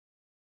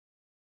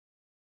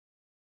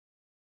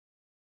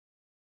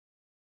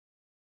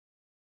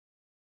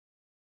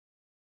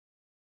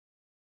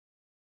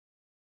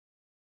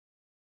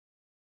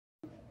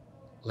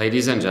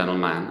Ladies and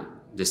gentlemen,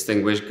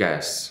 distinguished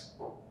guests,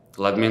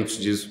 let me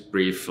introduce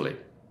briefly.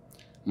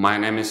 My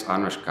name is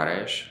Arnoš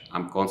Kareš.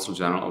 I'm Consul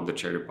General of the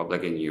Czech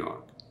Republic in New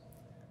York.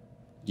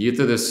 Due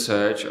to the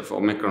surge of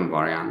Omicron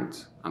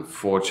variant,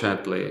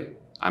 unfortunately,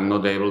 I'm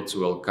not able to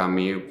welcome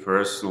you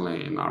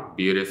personally in our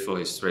beautiful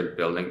historic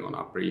building on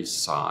Upper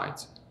East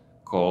Side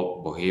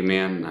called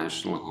Bohemian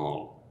National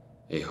Hall,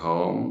 a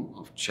home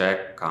of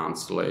Czech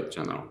Consulate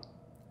General.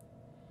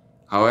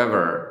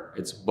 However,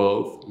 it's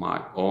both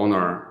my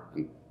honor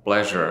and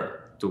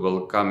pleasure to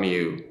welcome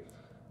you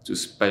to a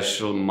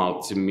special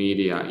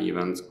multimedia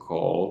event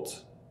called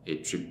A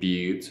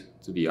Tribute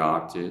to the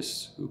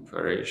Artists Who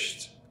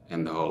Perished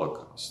in the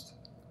Holocaust.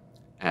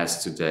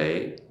 As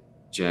today,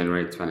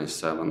 January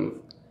 27th,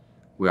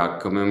 we are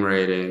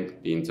commemorating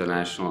the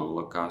International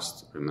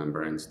Holocaust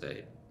Remembrance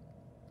Day.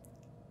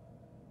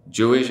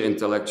 Jewish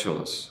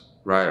intellectuals,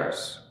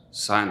 writers,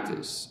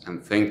 scientists,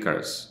 and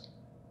thinkers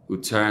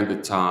who turned the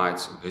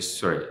tides of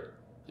history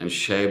and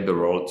shaped the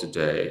world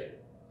today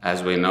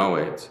as we know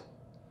it,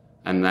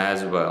 and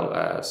as well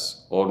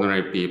as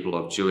ordinary people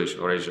of Jewish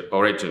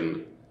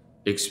origin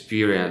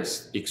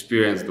experienced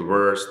the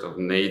worst of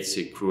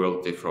Nazi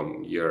cruelty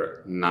from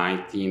year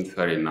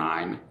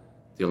 1939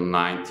 till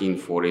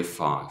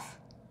 1945.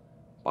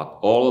 But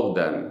all of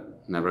them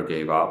never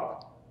gave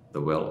up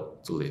the will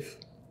to live.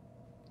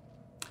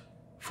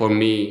 For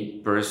me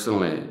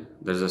personally,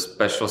 there's a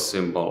special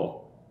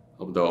symbol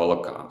of the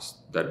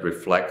Holocaust that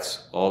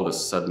reflects all the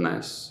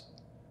sadness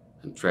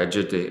and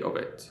tragedy of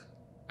it,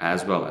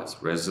 as well as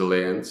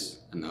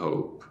resilience and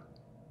hope.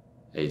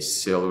 A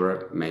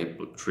silver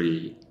maple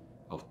tree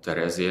of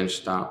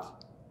Theresienstadt,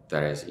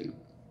 Terezin.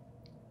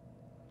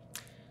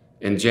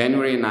 In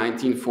January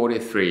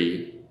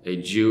 1943,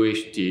 a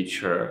Jewish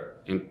teacher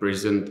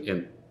imprisoned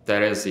in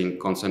Terezin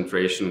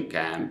concentration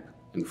camp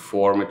in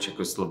former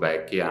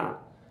Czechoslovakia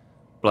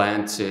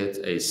planted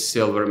a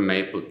silver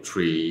maple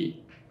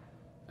tree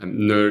and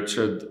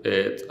nurtured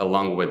it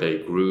along with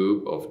a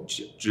group of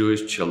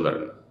Jewish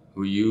children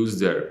who used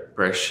their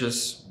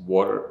precious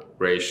water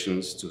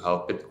rations to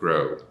help it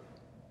grow.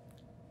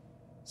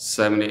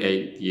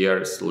 78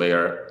 years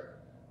later,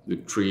 the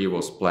tree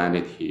was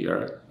planted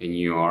here in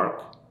New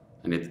York,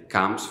 and it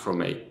comes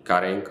from a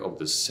cutting of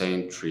the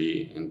same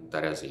tree in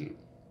Terezin.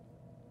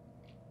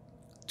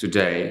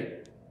 Today,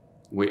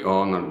 we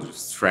honor the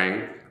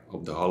strength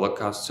of the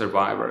Holocaust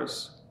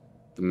survivors,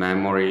 the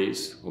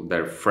memories of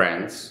their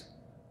friends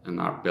and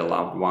our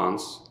beloved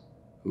ones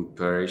who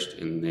perished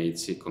in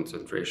Nazi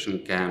concentration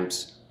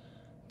camps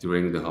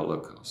during the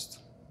Holocaust.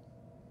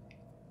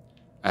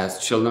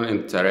 As children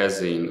in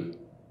Terezin,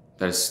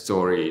 their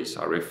stories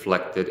are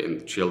reflected in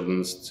the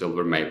children's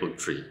silver maple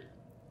tree.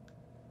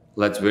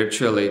 Let's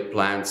virtually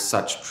plant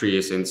such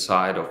trees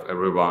inside of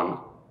everyone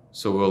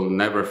so we'll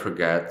never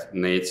forget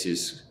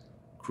Nazis'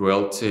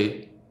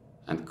 cruelty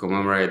and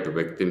commemorate the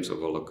victims of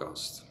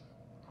Holocaust.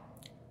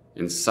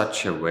 In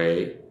such a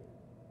way,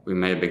 we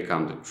may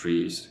become the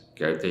tree's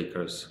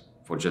caretakers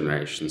for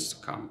generations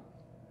to come.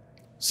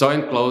 So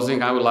in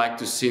closing, I would like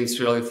to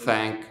sincerely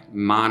thank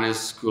Mannes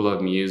School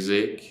of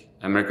Music,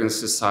 American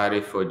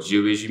Society for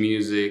Jewish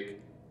Music,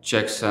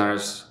 Czech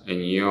Centers in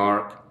New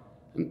York,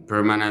 and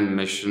Permanent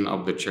Mission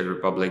of the Czech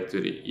Republic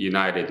to the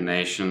United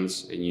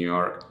Nations in New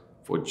York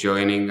for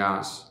joining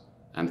us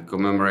and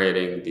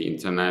commemorating the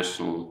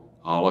International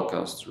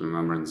Holocaust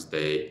Remembrance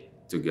Day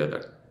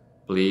together.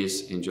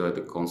 Please enjoy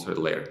the concert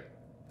later.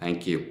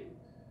 Thank you.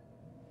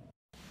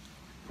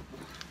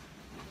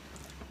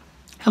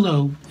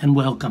 Hello and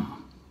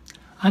welcome.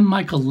 I'm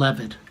Michael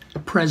Levitt,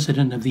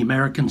 President of the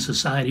American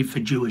Society for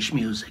Jewish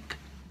Music.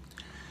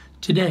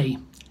 Today,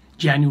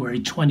 January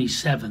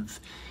 27th,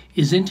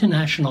 is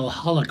International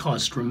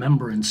Holocaust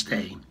Remembrance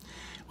Day,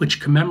 which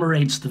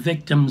commemorates the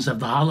victims of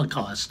the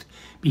Holocaust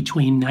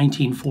between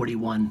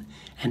 1941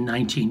 and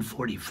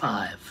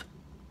 1945.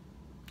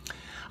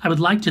 I would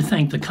like to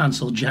thank the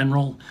Consul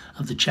General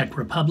of the Czech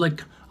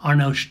Republic,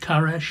 Arnoš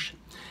Kareš,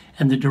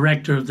 and the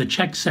Director of the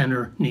Czech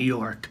Center, New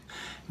York,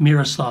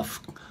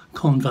 Miroslav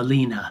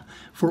Konvalina,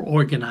 for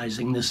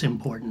organizing this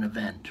important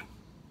event.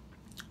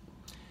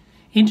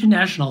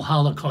 International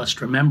Holocaust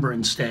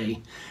Remembrance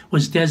Day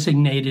was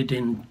designated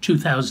in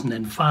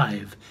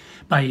 2005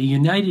 by a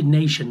United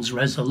Nations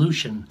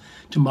resolution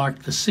to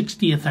mark the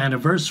 60th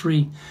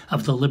anniversary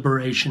of the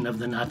liberation of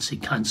the Nazi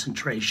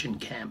concentration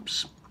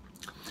camps.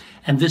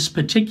 And this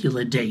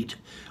particular date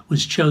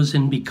was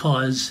chosen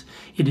because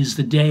it is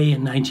the day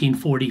in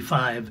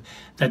 1945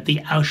 that the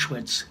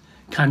Auschwitz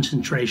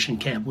concentration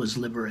camp was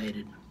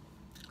liberated.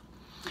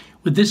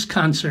 With this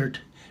concert,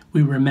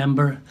 we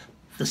remember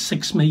the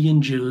 6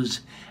 million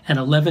Jews and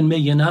 11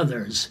 million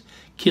others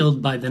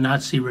killed by the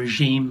Nazi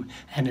regime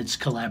and its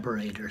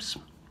collaborators.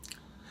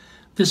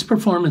 This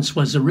performance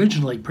was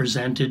originally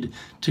presented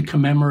to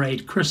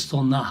commemorate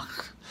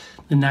Kristallnacht,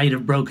 the Night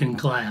of Broken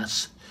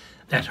Glass,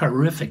 that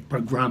horrific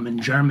pogrom in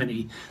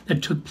Germany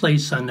that took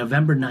place on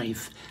November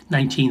 9th,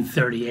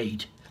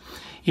 1938,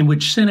 in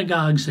which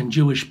synagogues and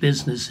Jewish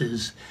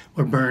businesses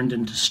were burned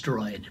and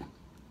destroyed.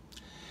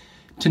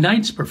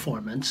 Tonight's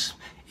performance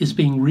is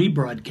being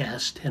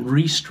rebroadcast and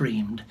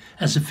restreamed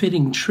as a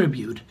fitting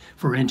tribute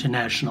for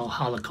International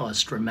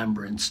Holocaust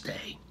Remembrance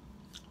Day.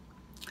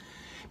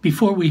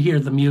 Before we hear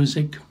the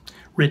music,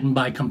 written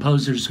by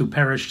composers who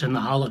perished in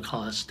the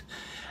Holocaust,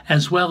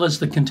 as well as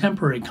the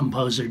contemporary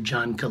composer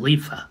John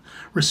Khalifa,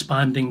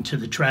 responding to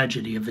the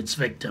tragedy of its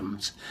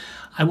victims,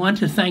 I want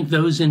to thank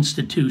those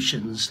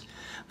institutions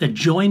that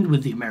joined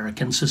with the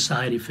American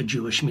Society for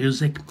Jewish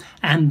Music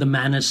and the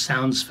Manus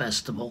Sounds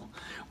Festival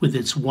with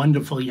its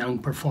wonderful young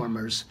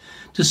performers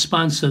to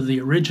sponsor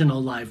the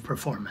original live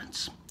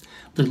performance.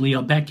 The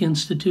Baeck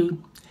Institute,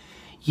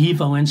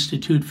 YIVO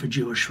Institute for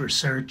Jewish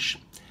Research,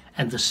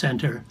 and the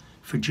Center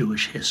for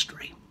Jewish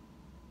History.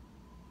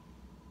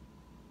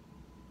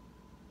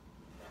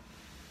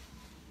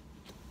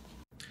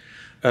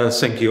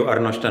 Thank you,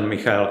 Arnošt and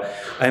Michal.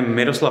 I'm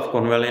Miroslav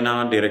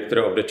Konvelina,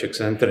 Director of the Czech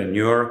Center in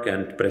New York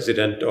and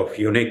President of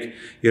EUNIC,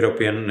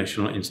 European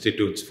National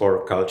Institutes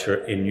for Culture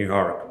in New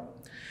York.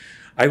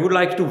 I would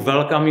like to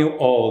welcome you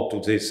all to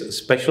this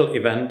special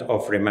event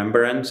of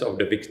remembrance of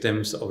the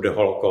victims of the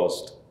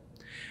Holocaust.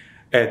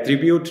 A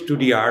tribute to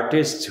the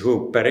artists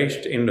who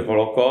perished in the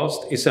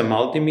Holocaust is a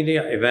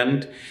multimedia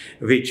event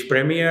which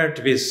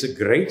premiered with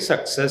great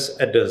success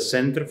at the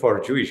Center for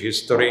Jewish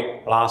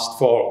History last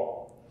fall.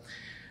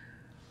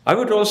 I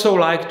would also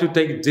like to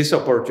take this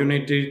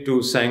opportunity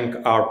to thank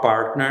our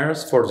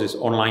partners for this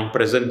online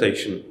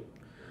presentation.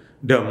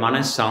 The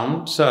Manus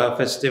Sounds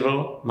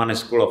Festival, Manus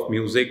School of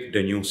Music,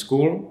 the New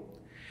School,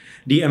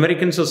 the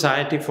American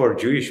Society for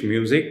Jewish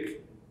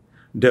Music,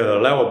 the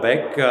Leo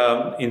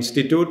Baeck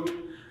Institute,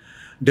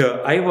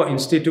 the YIVO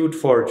Institute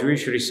for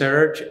Jewish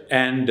Research,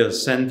 and the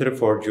Center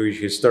for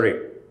Jewish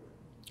History.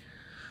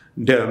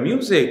 The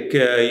music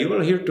you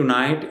will hear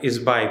tonight is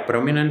by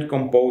prominent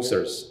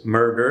composers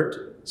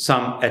murdered,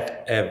 some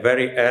at a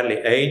very early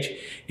age,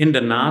 in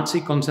the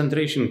Nazi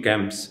concentration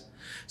camps.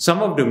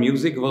 Some of the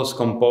music was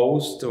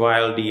composed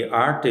while the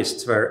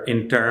artists were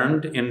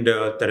interned in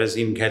the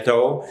Terezin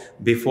ghetto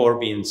before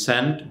being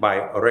sent by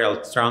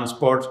rail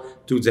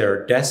transport to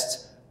their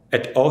deaths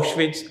at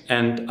Auschwitz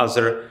and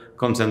other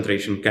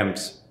concentration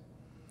camps.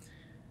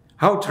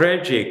 How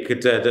tragic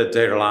that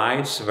their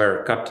lives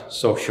were cut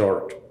so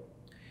short.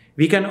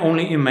 We can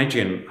only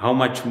imagine how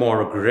much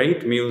more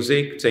great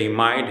music they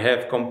might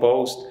have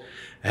composed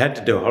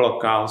had the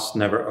Holocaust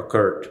never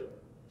occurred.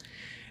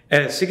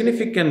 A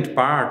significant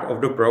part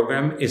of the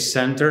program is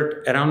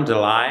centered around the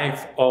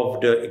life of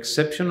the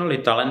exceptionally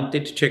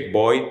talented Czech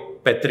boy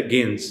Petr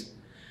Ginz,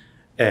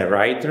 a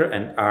writer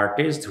and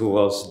artist who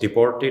was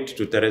deported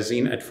to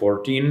Terezin at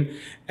 14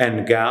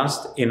 and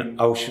gassed in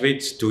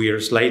Auschwitz 2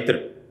 years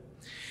later.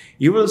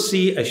 You will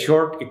see a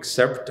short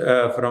excerpt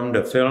from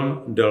the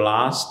film The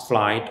Last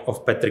Flight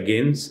of Petr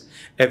Ginz,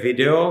 a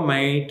video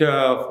made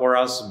for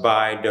us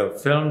by the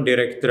film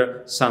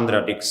director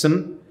Sandra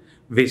Dixon,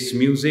 with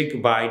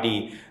music by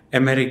the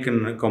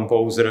American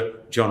composer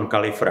John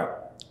Khalifa.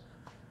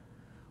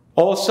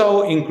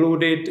 Also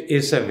included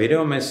is a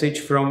video message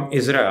from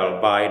Israel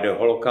by the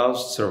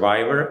Holocaust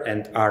survivor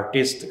and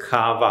artist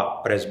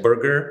Chava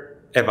Pressburger,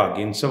 Eva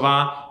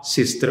Ginzová,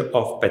 sister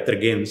of Petr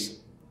Ginz.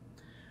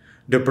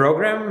 The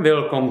program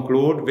will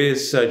conclude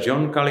with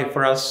John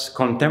Khalifa's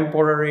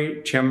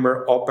contemporary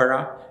chamber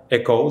opera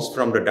Echoes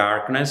from the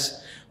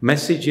Darkness,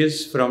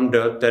 Messages from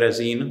the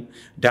Terezin,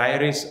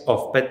 Diaries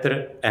of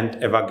Petr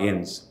and Eva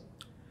Ginz.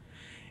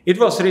 It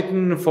was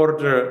written for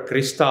the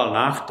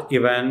Kristallnacht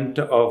event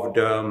of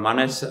the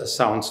Manus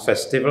Sounds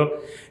Festival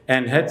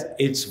and had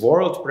its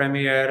world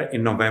premiere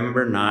in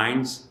November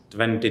 9,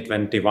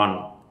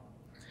 2021.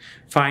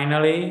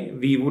 Finally,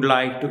 we would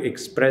like to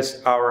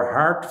express our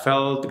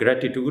heartfelt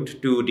gratitude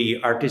to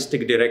the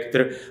artistic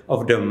director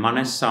of the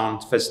Manus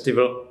Sound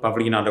Festival,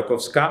 Pavlína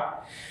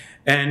Dokovská,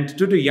 and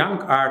to the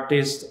young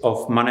artists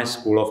of Manus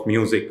School of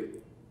Music.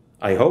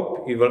 I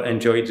hope you will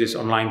enjoy this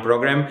online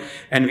program,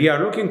 and we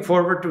are looking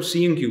forward to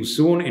seeing you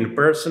soon in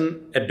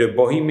person at the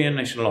Bohemian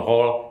National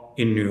Hall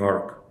in New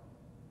York.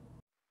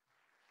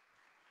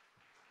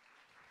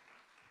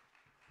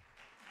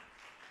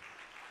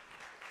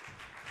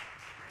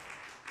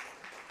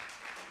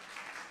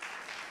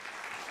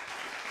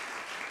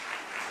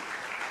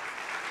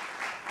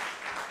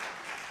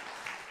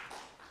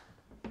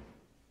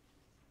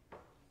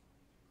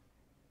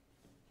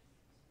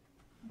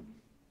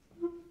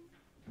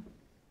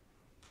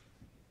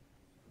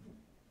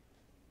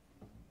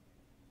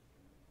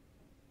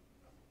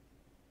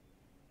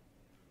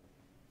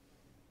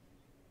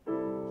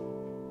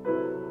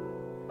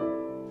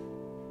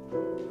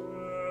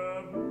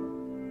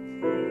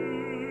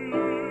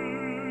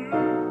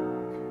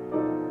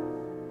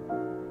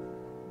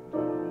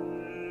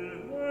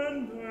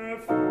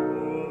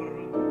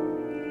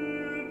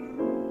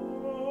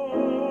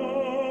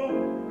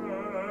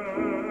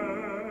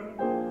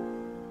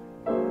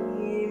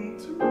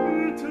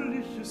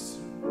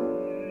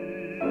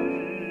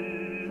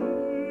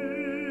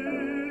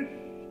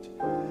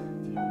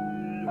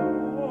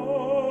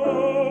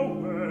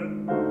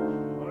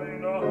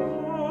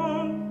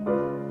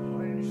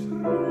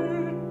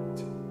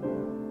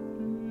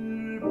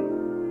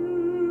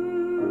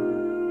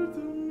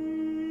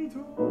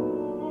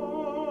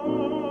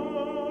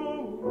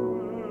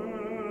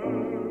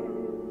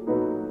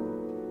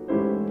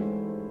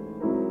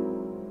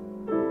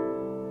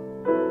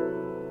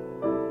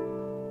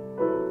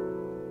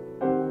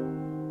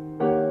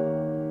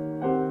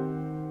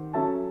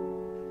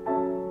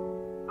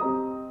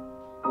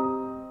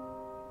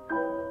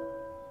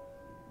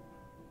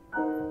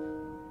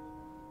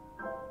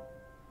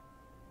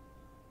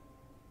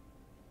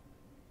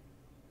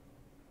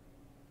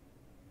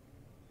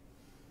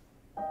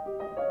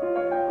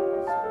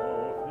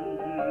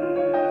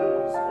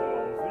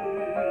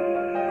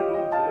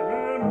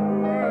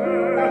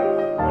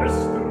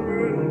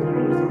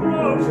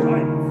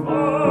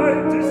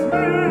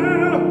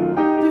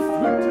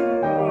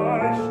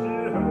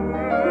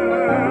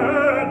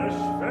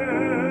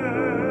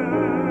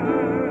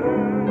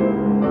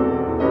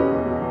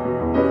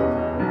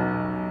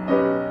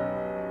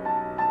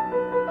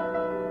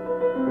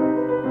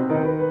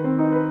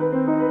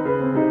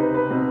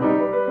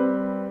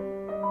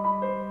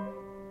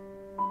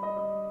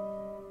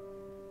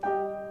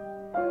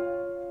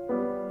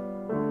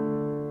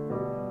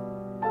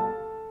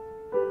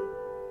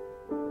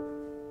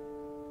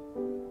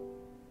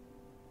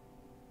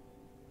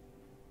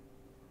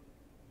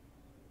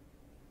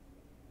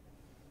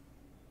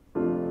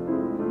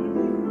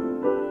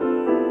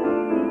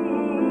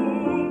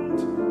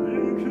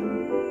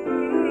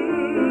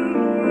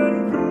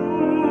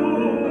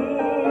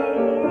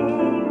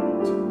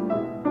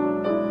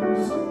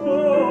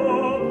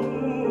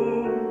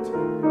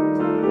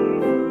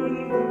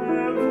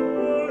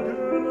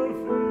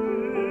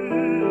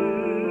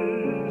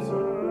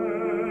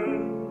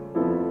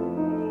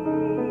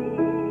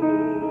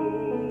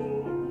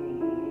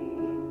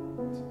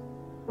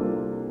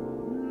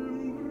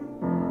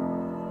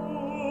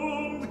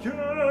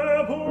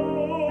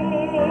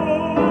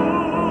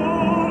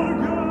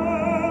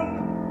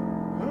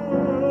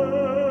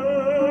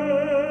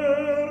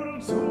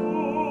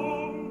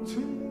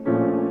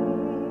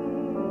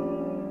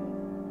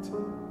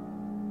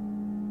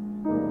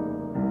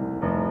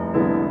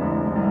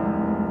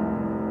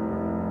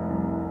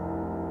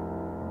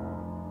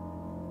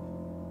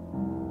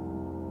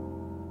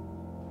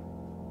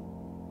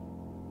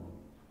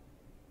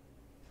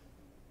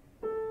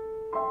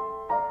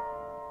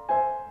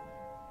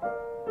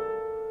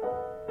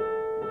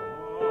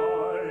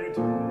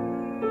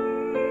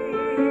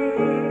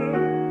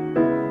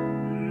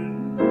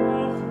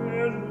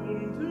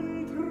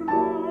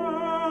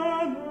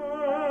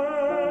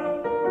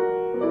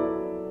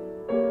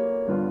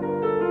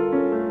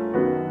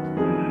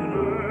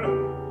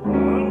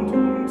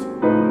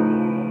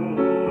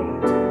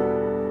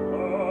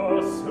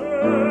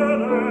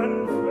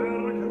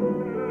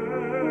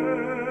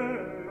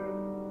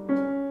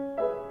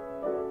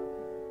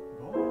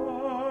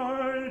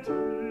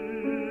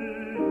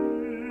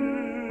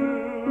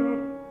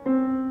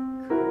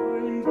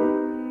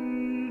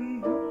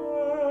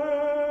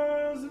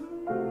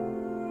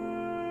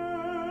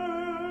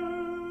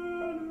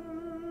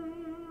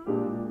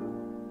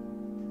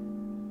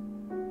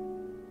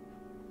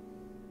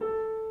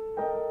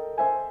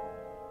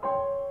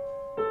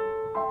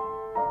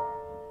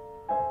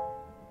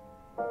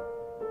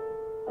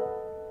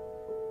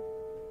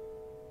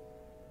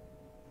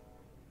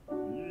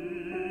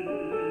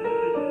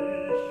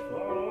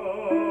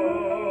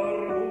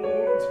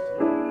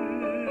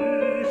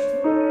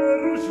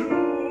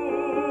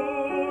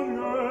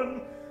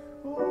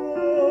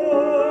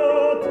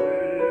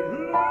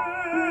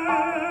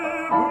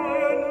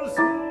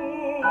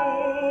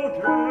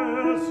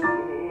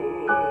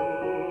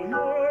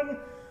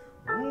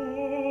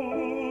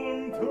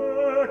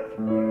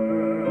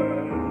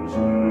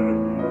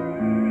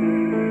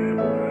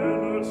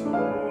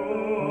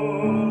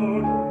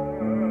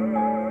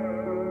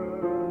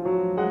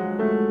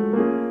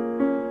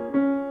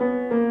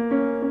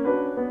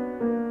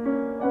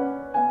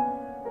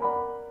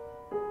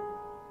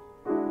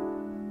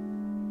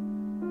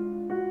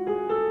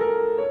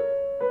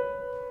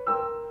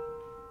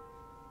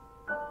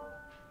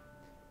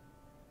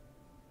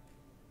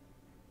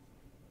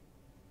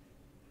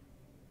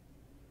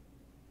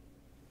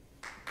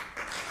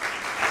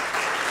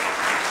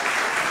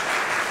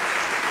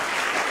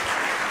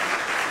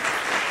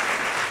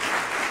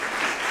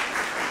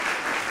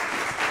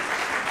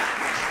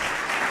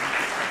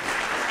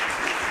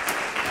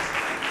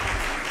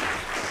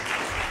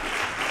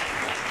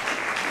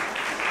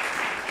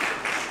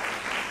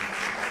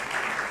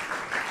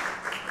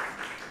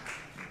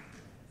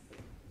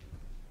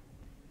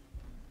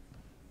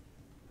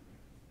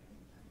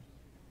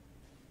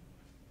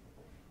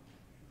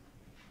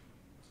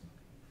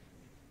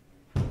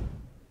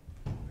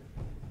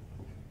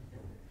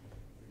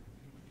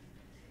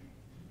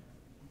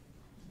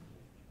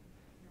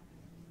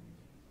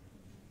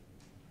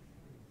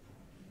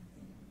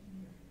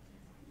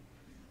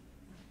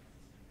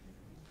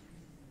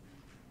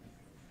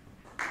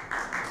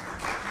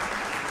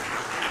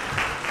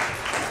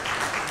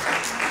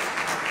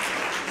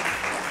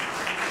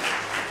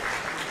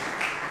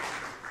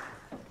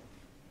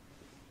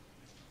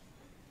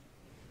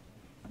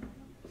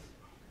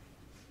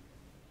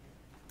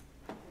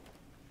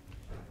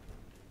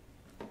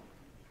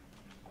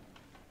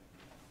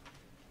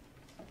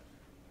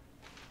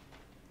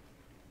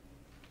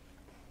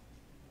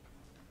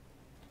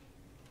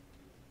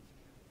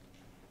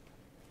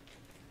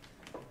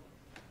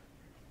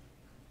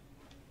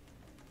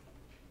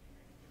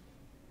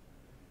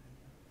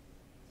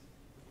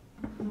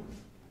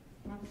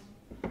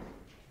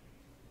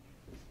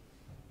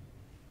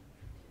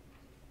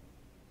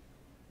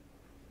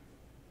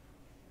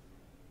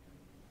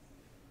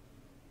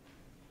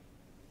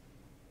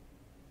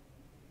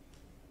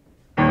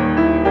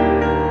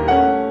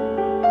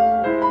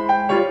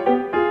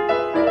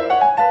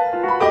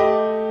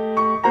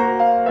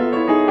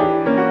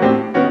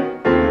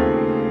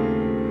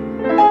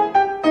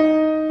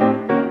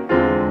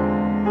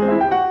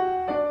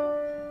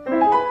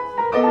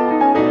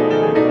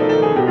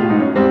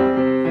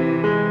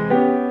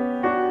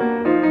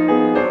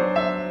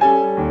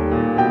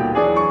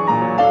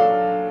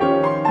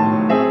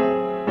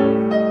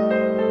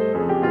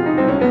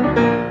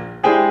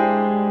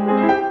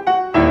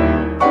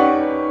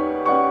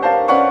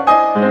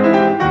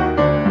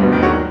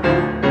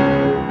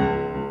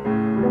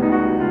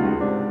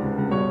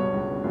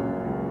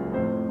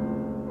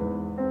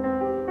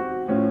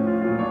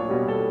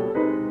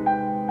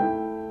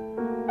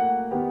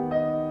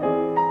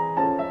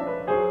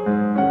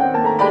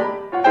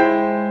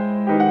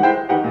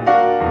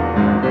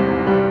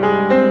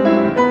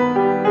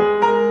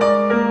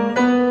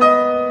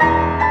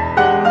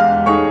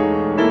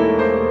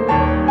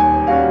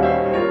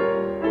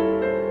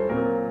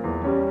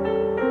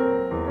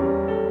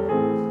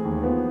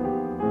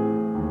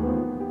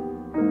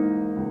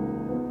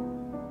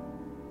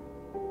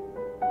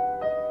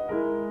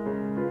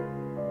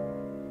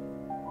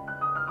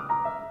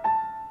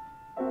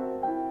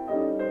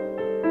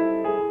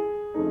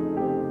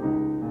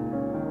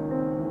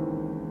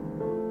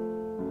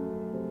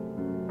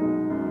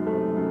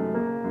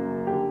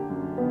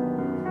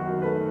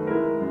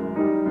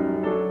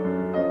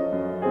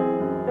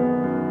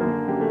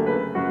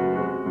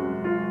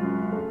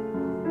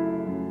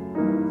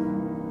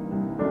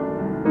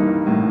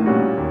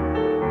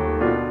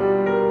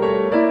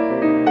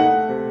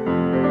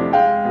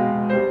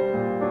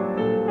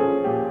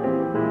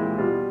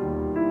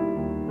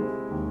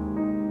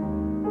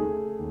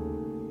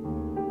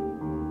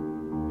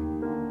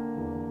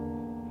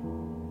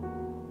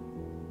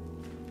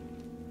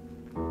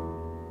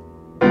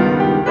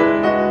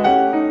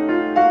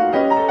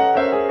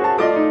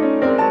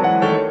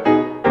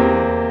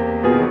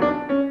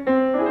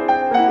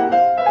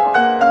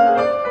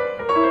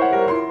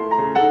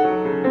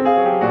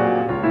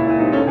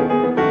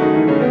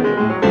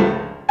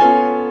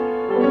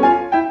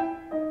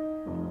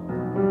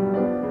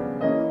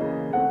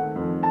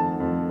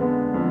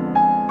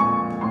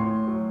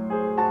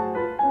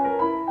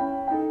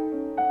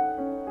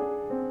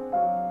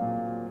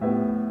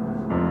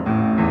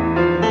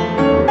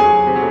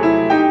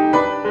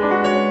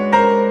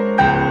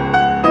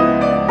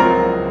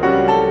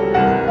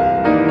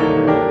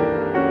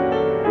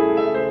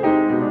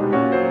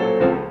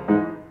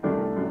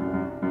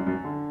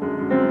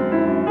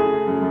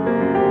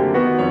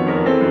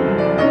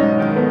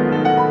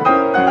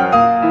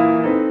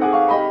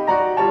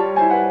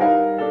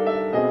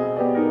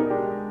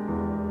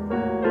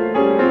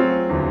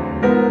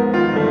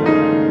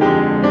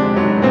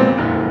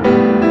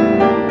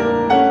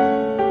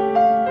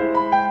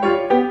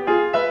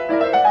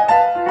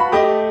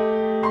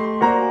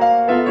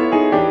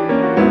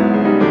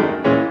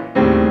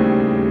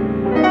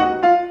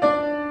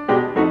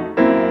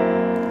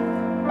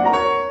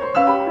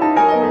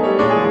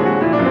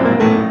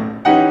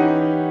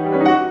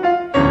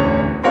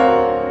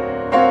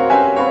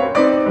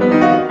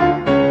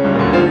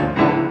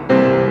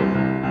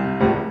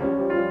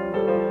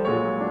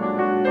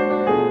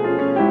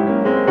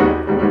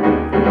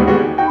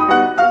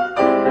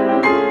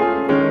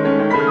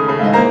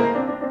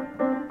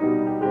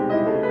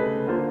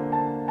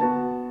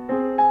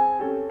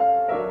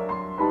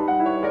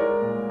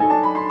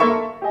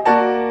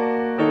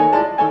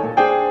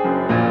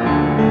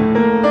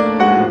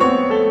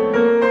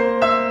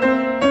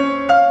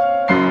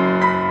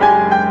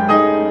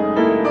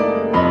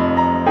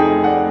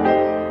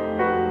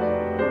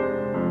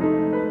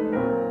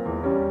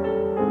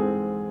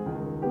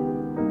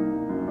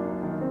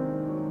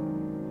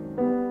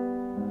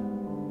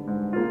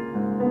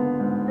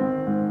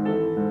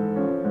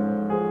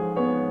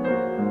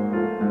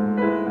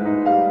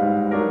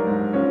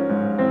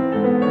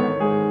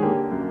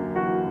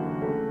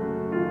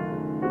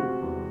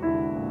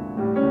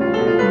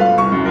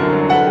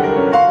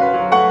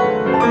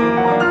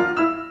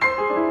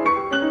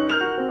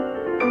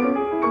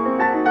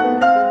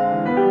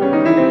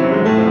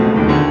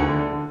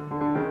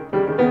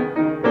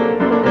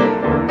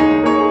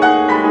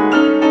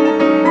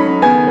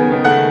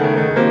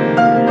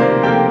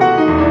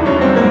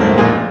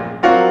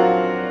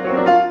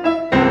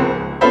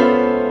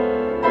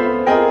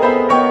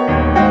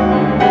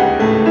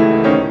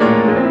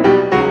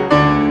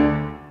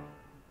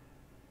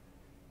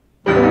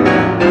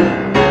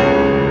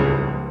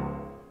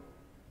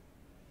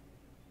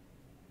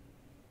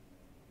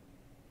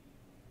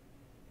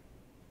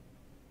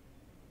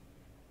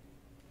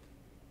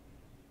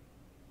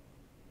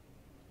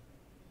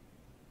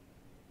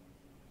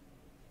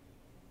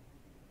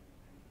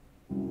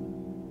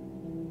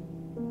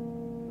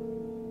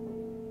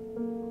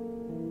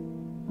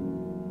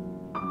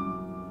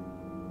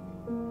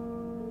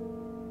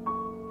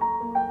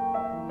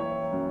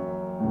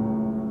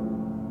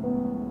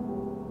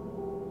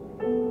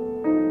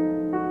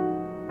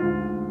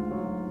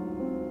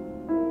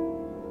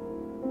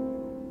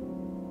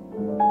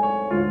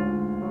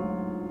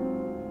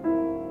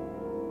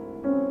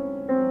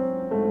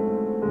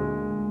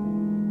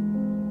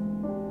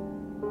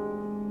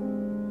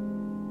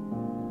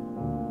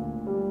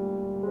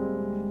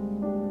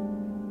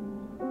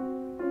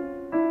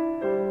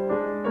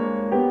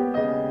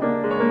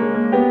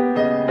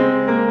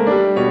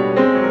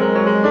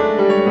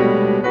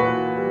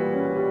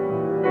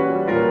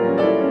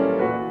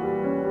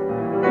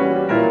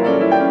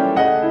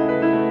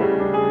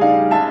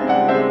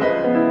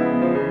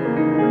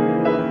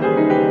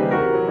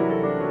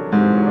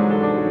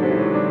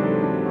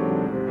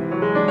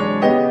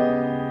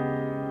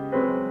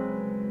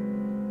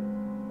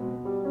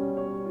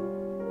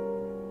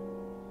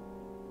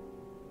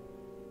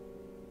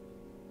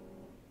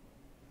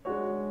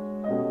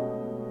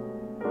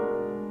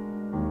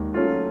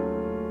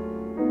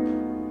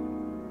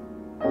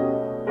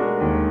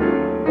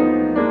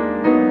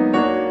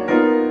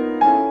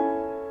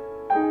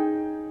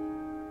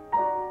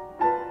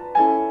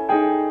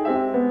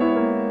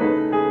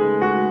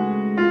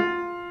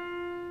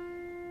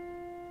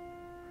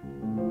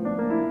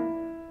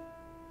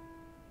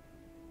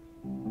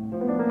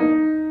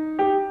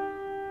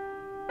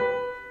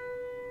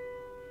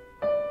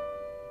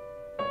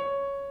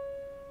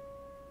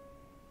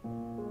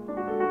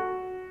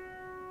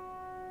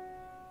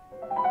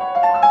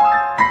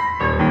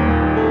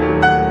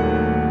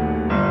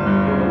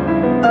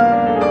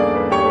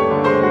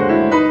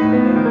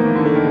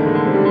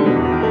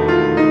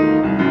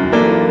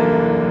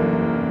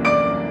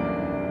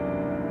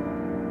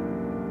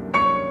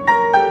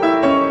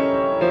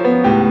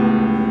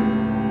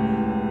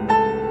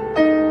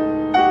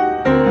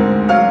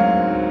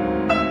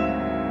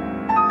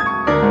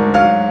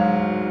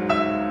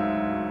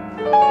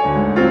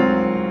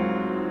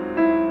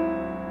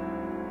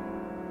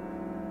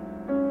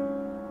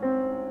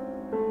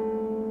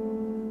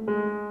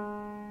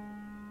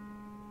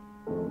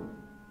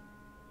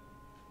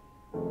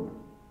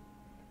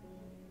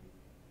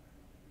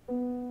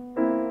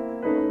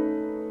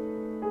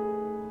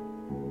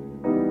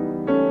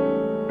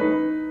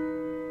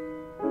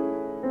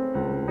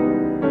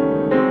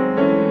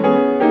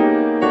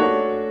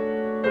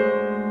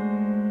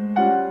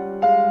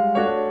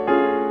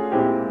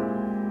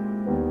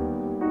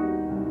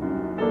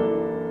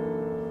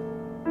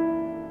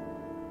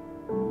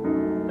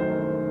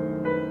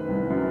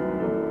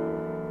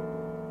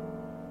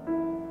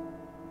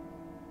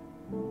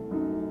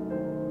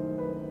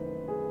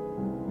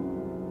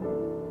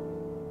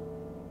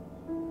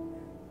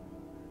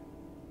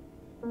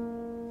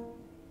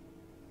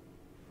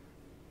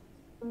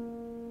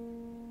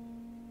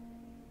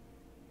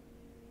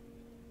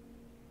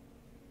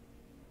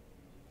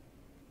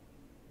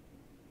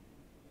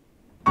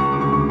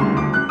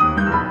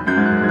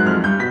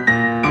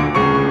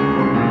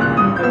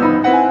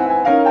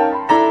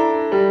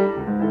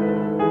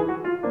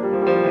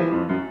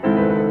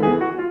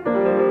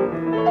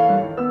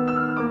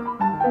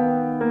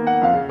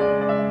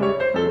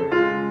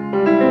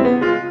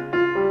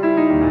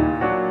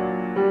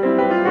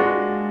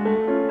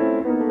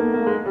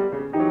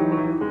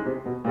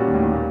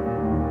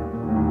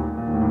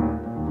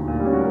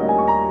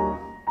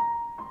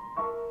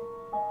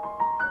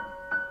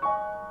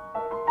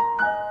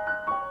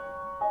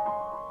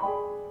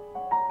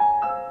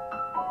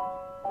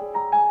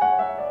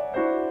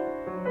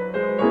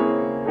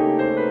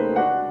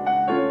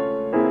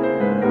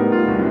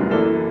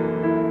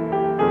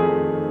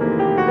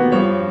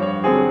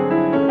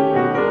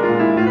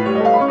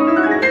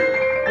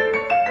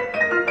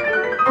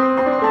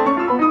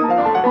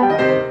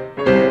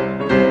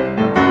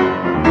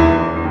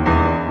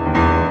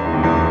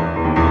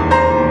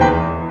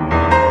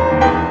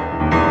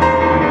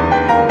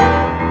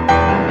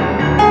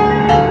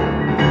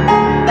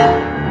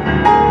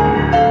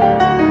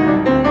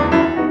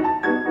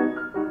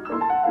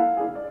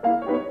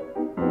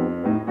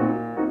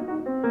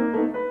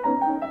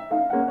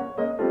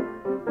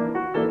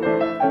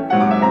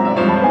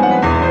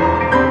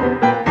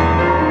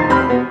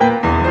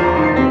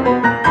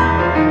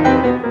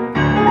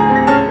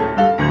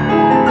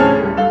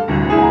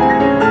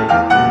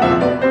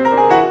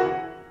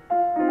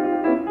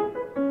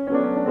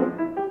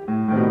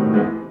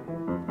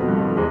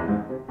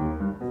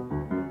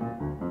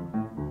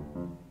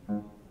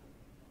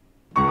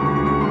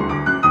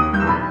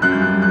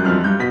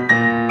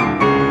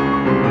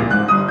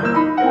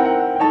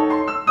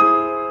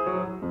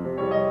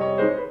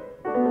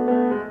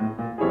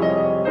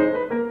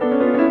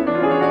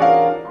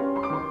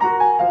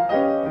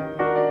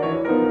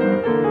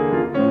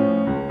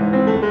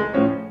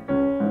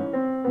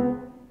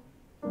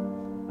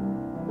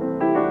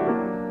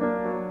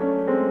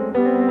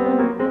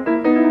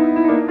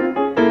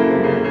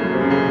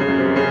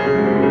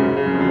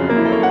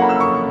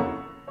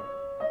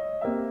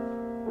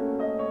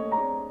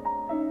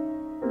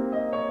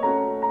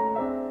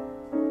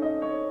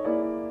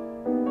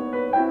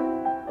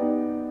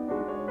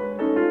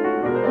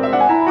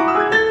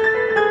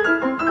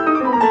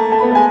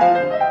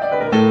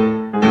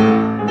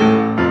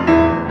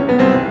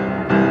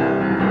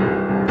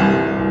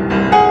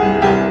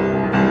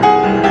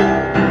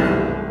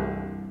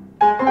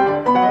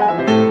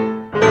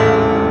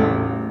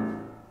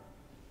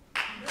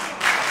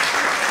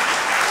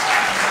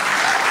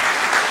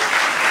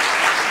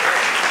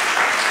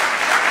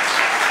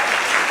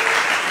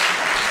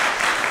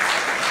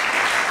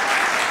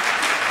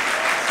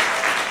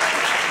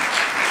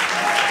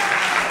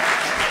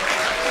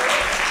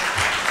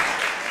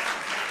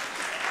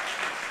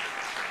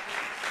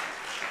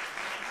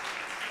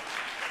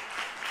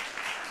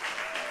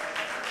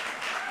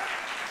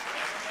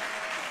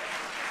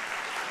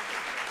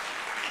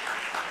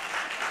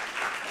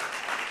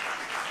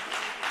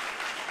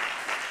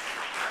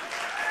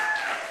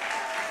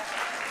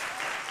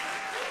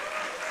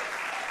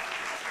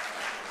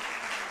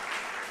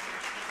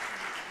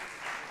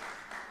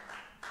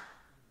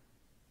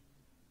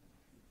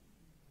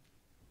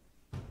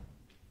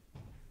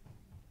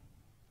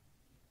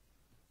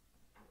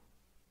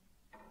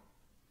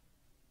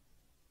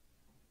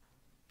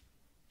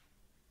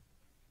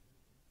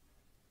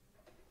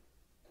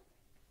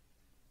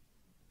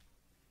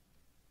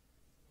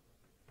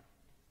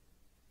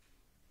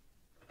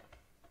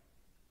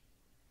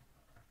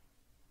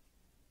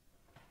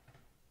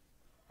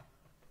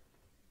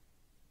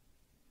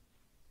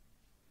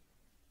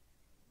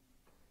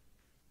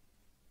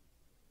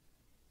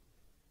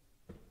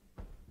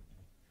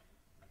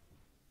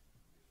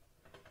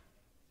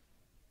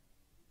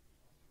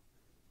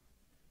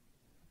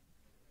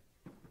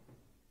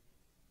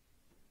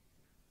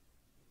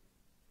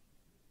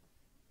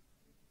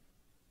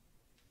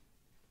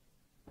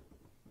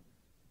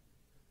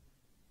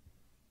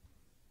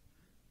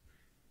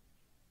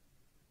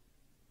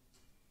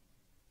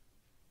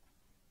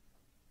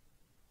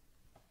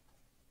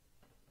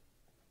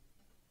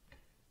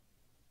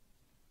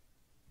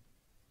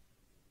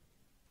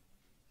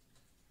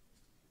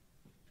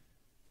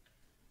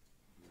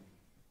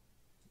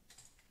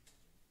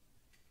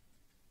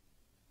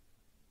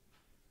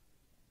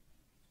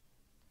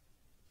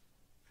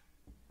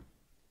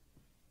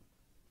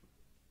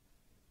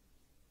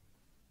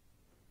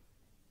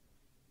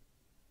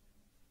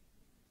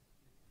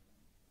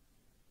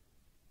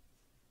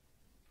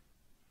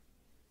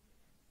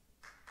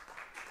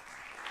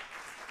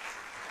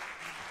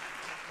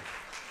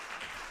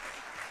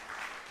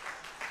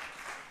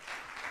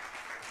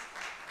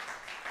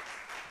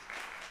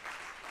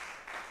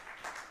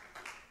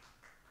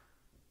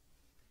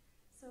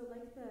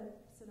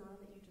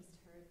 sonata that you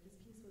just heard, this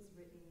piece was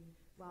written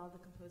while the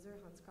composer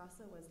Hans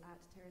Krasse was at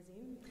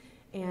Terezin,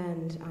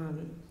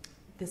 and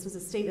this was a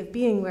state of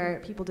being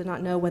where people did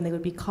not know when they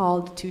would be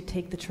called to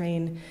take the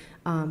train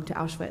to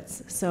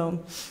Auschwitz.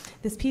 So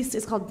this piece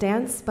is called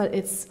Dance, but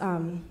it's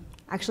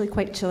actually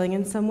quite chilling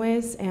in some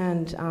ways,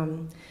 and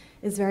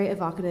is very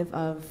evocative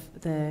of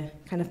the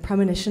kind of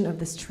premonition of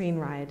this train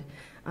ride,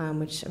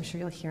 which I'm sure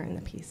you'll hear in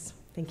the piece.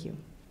 Thank you.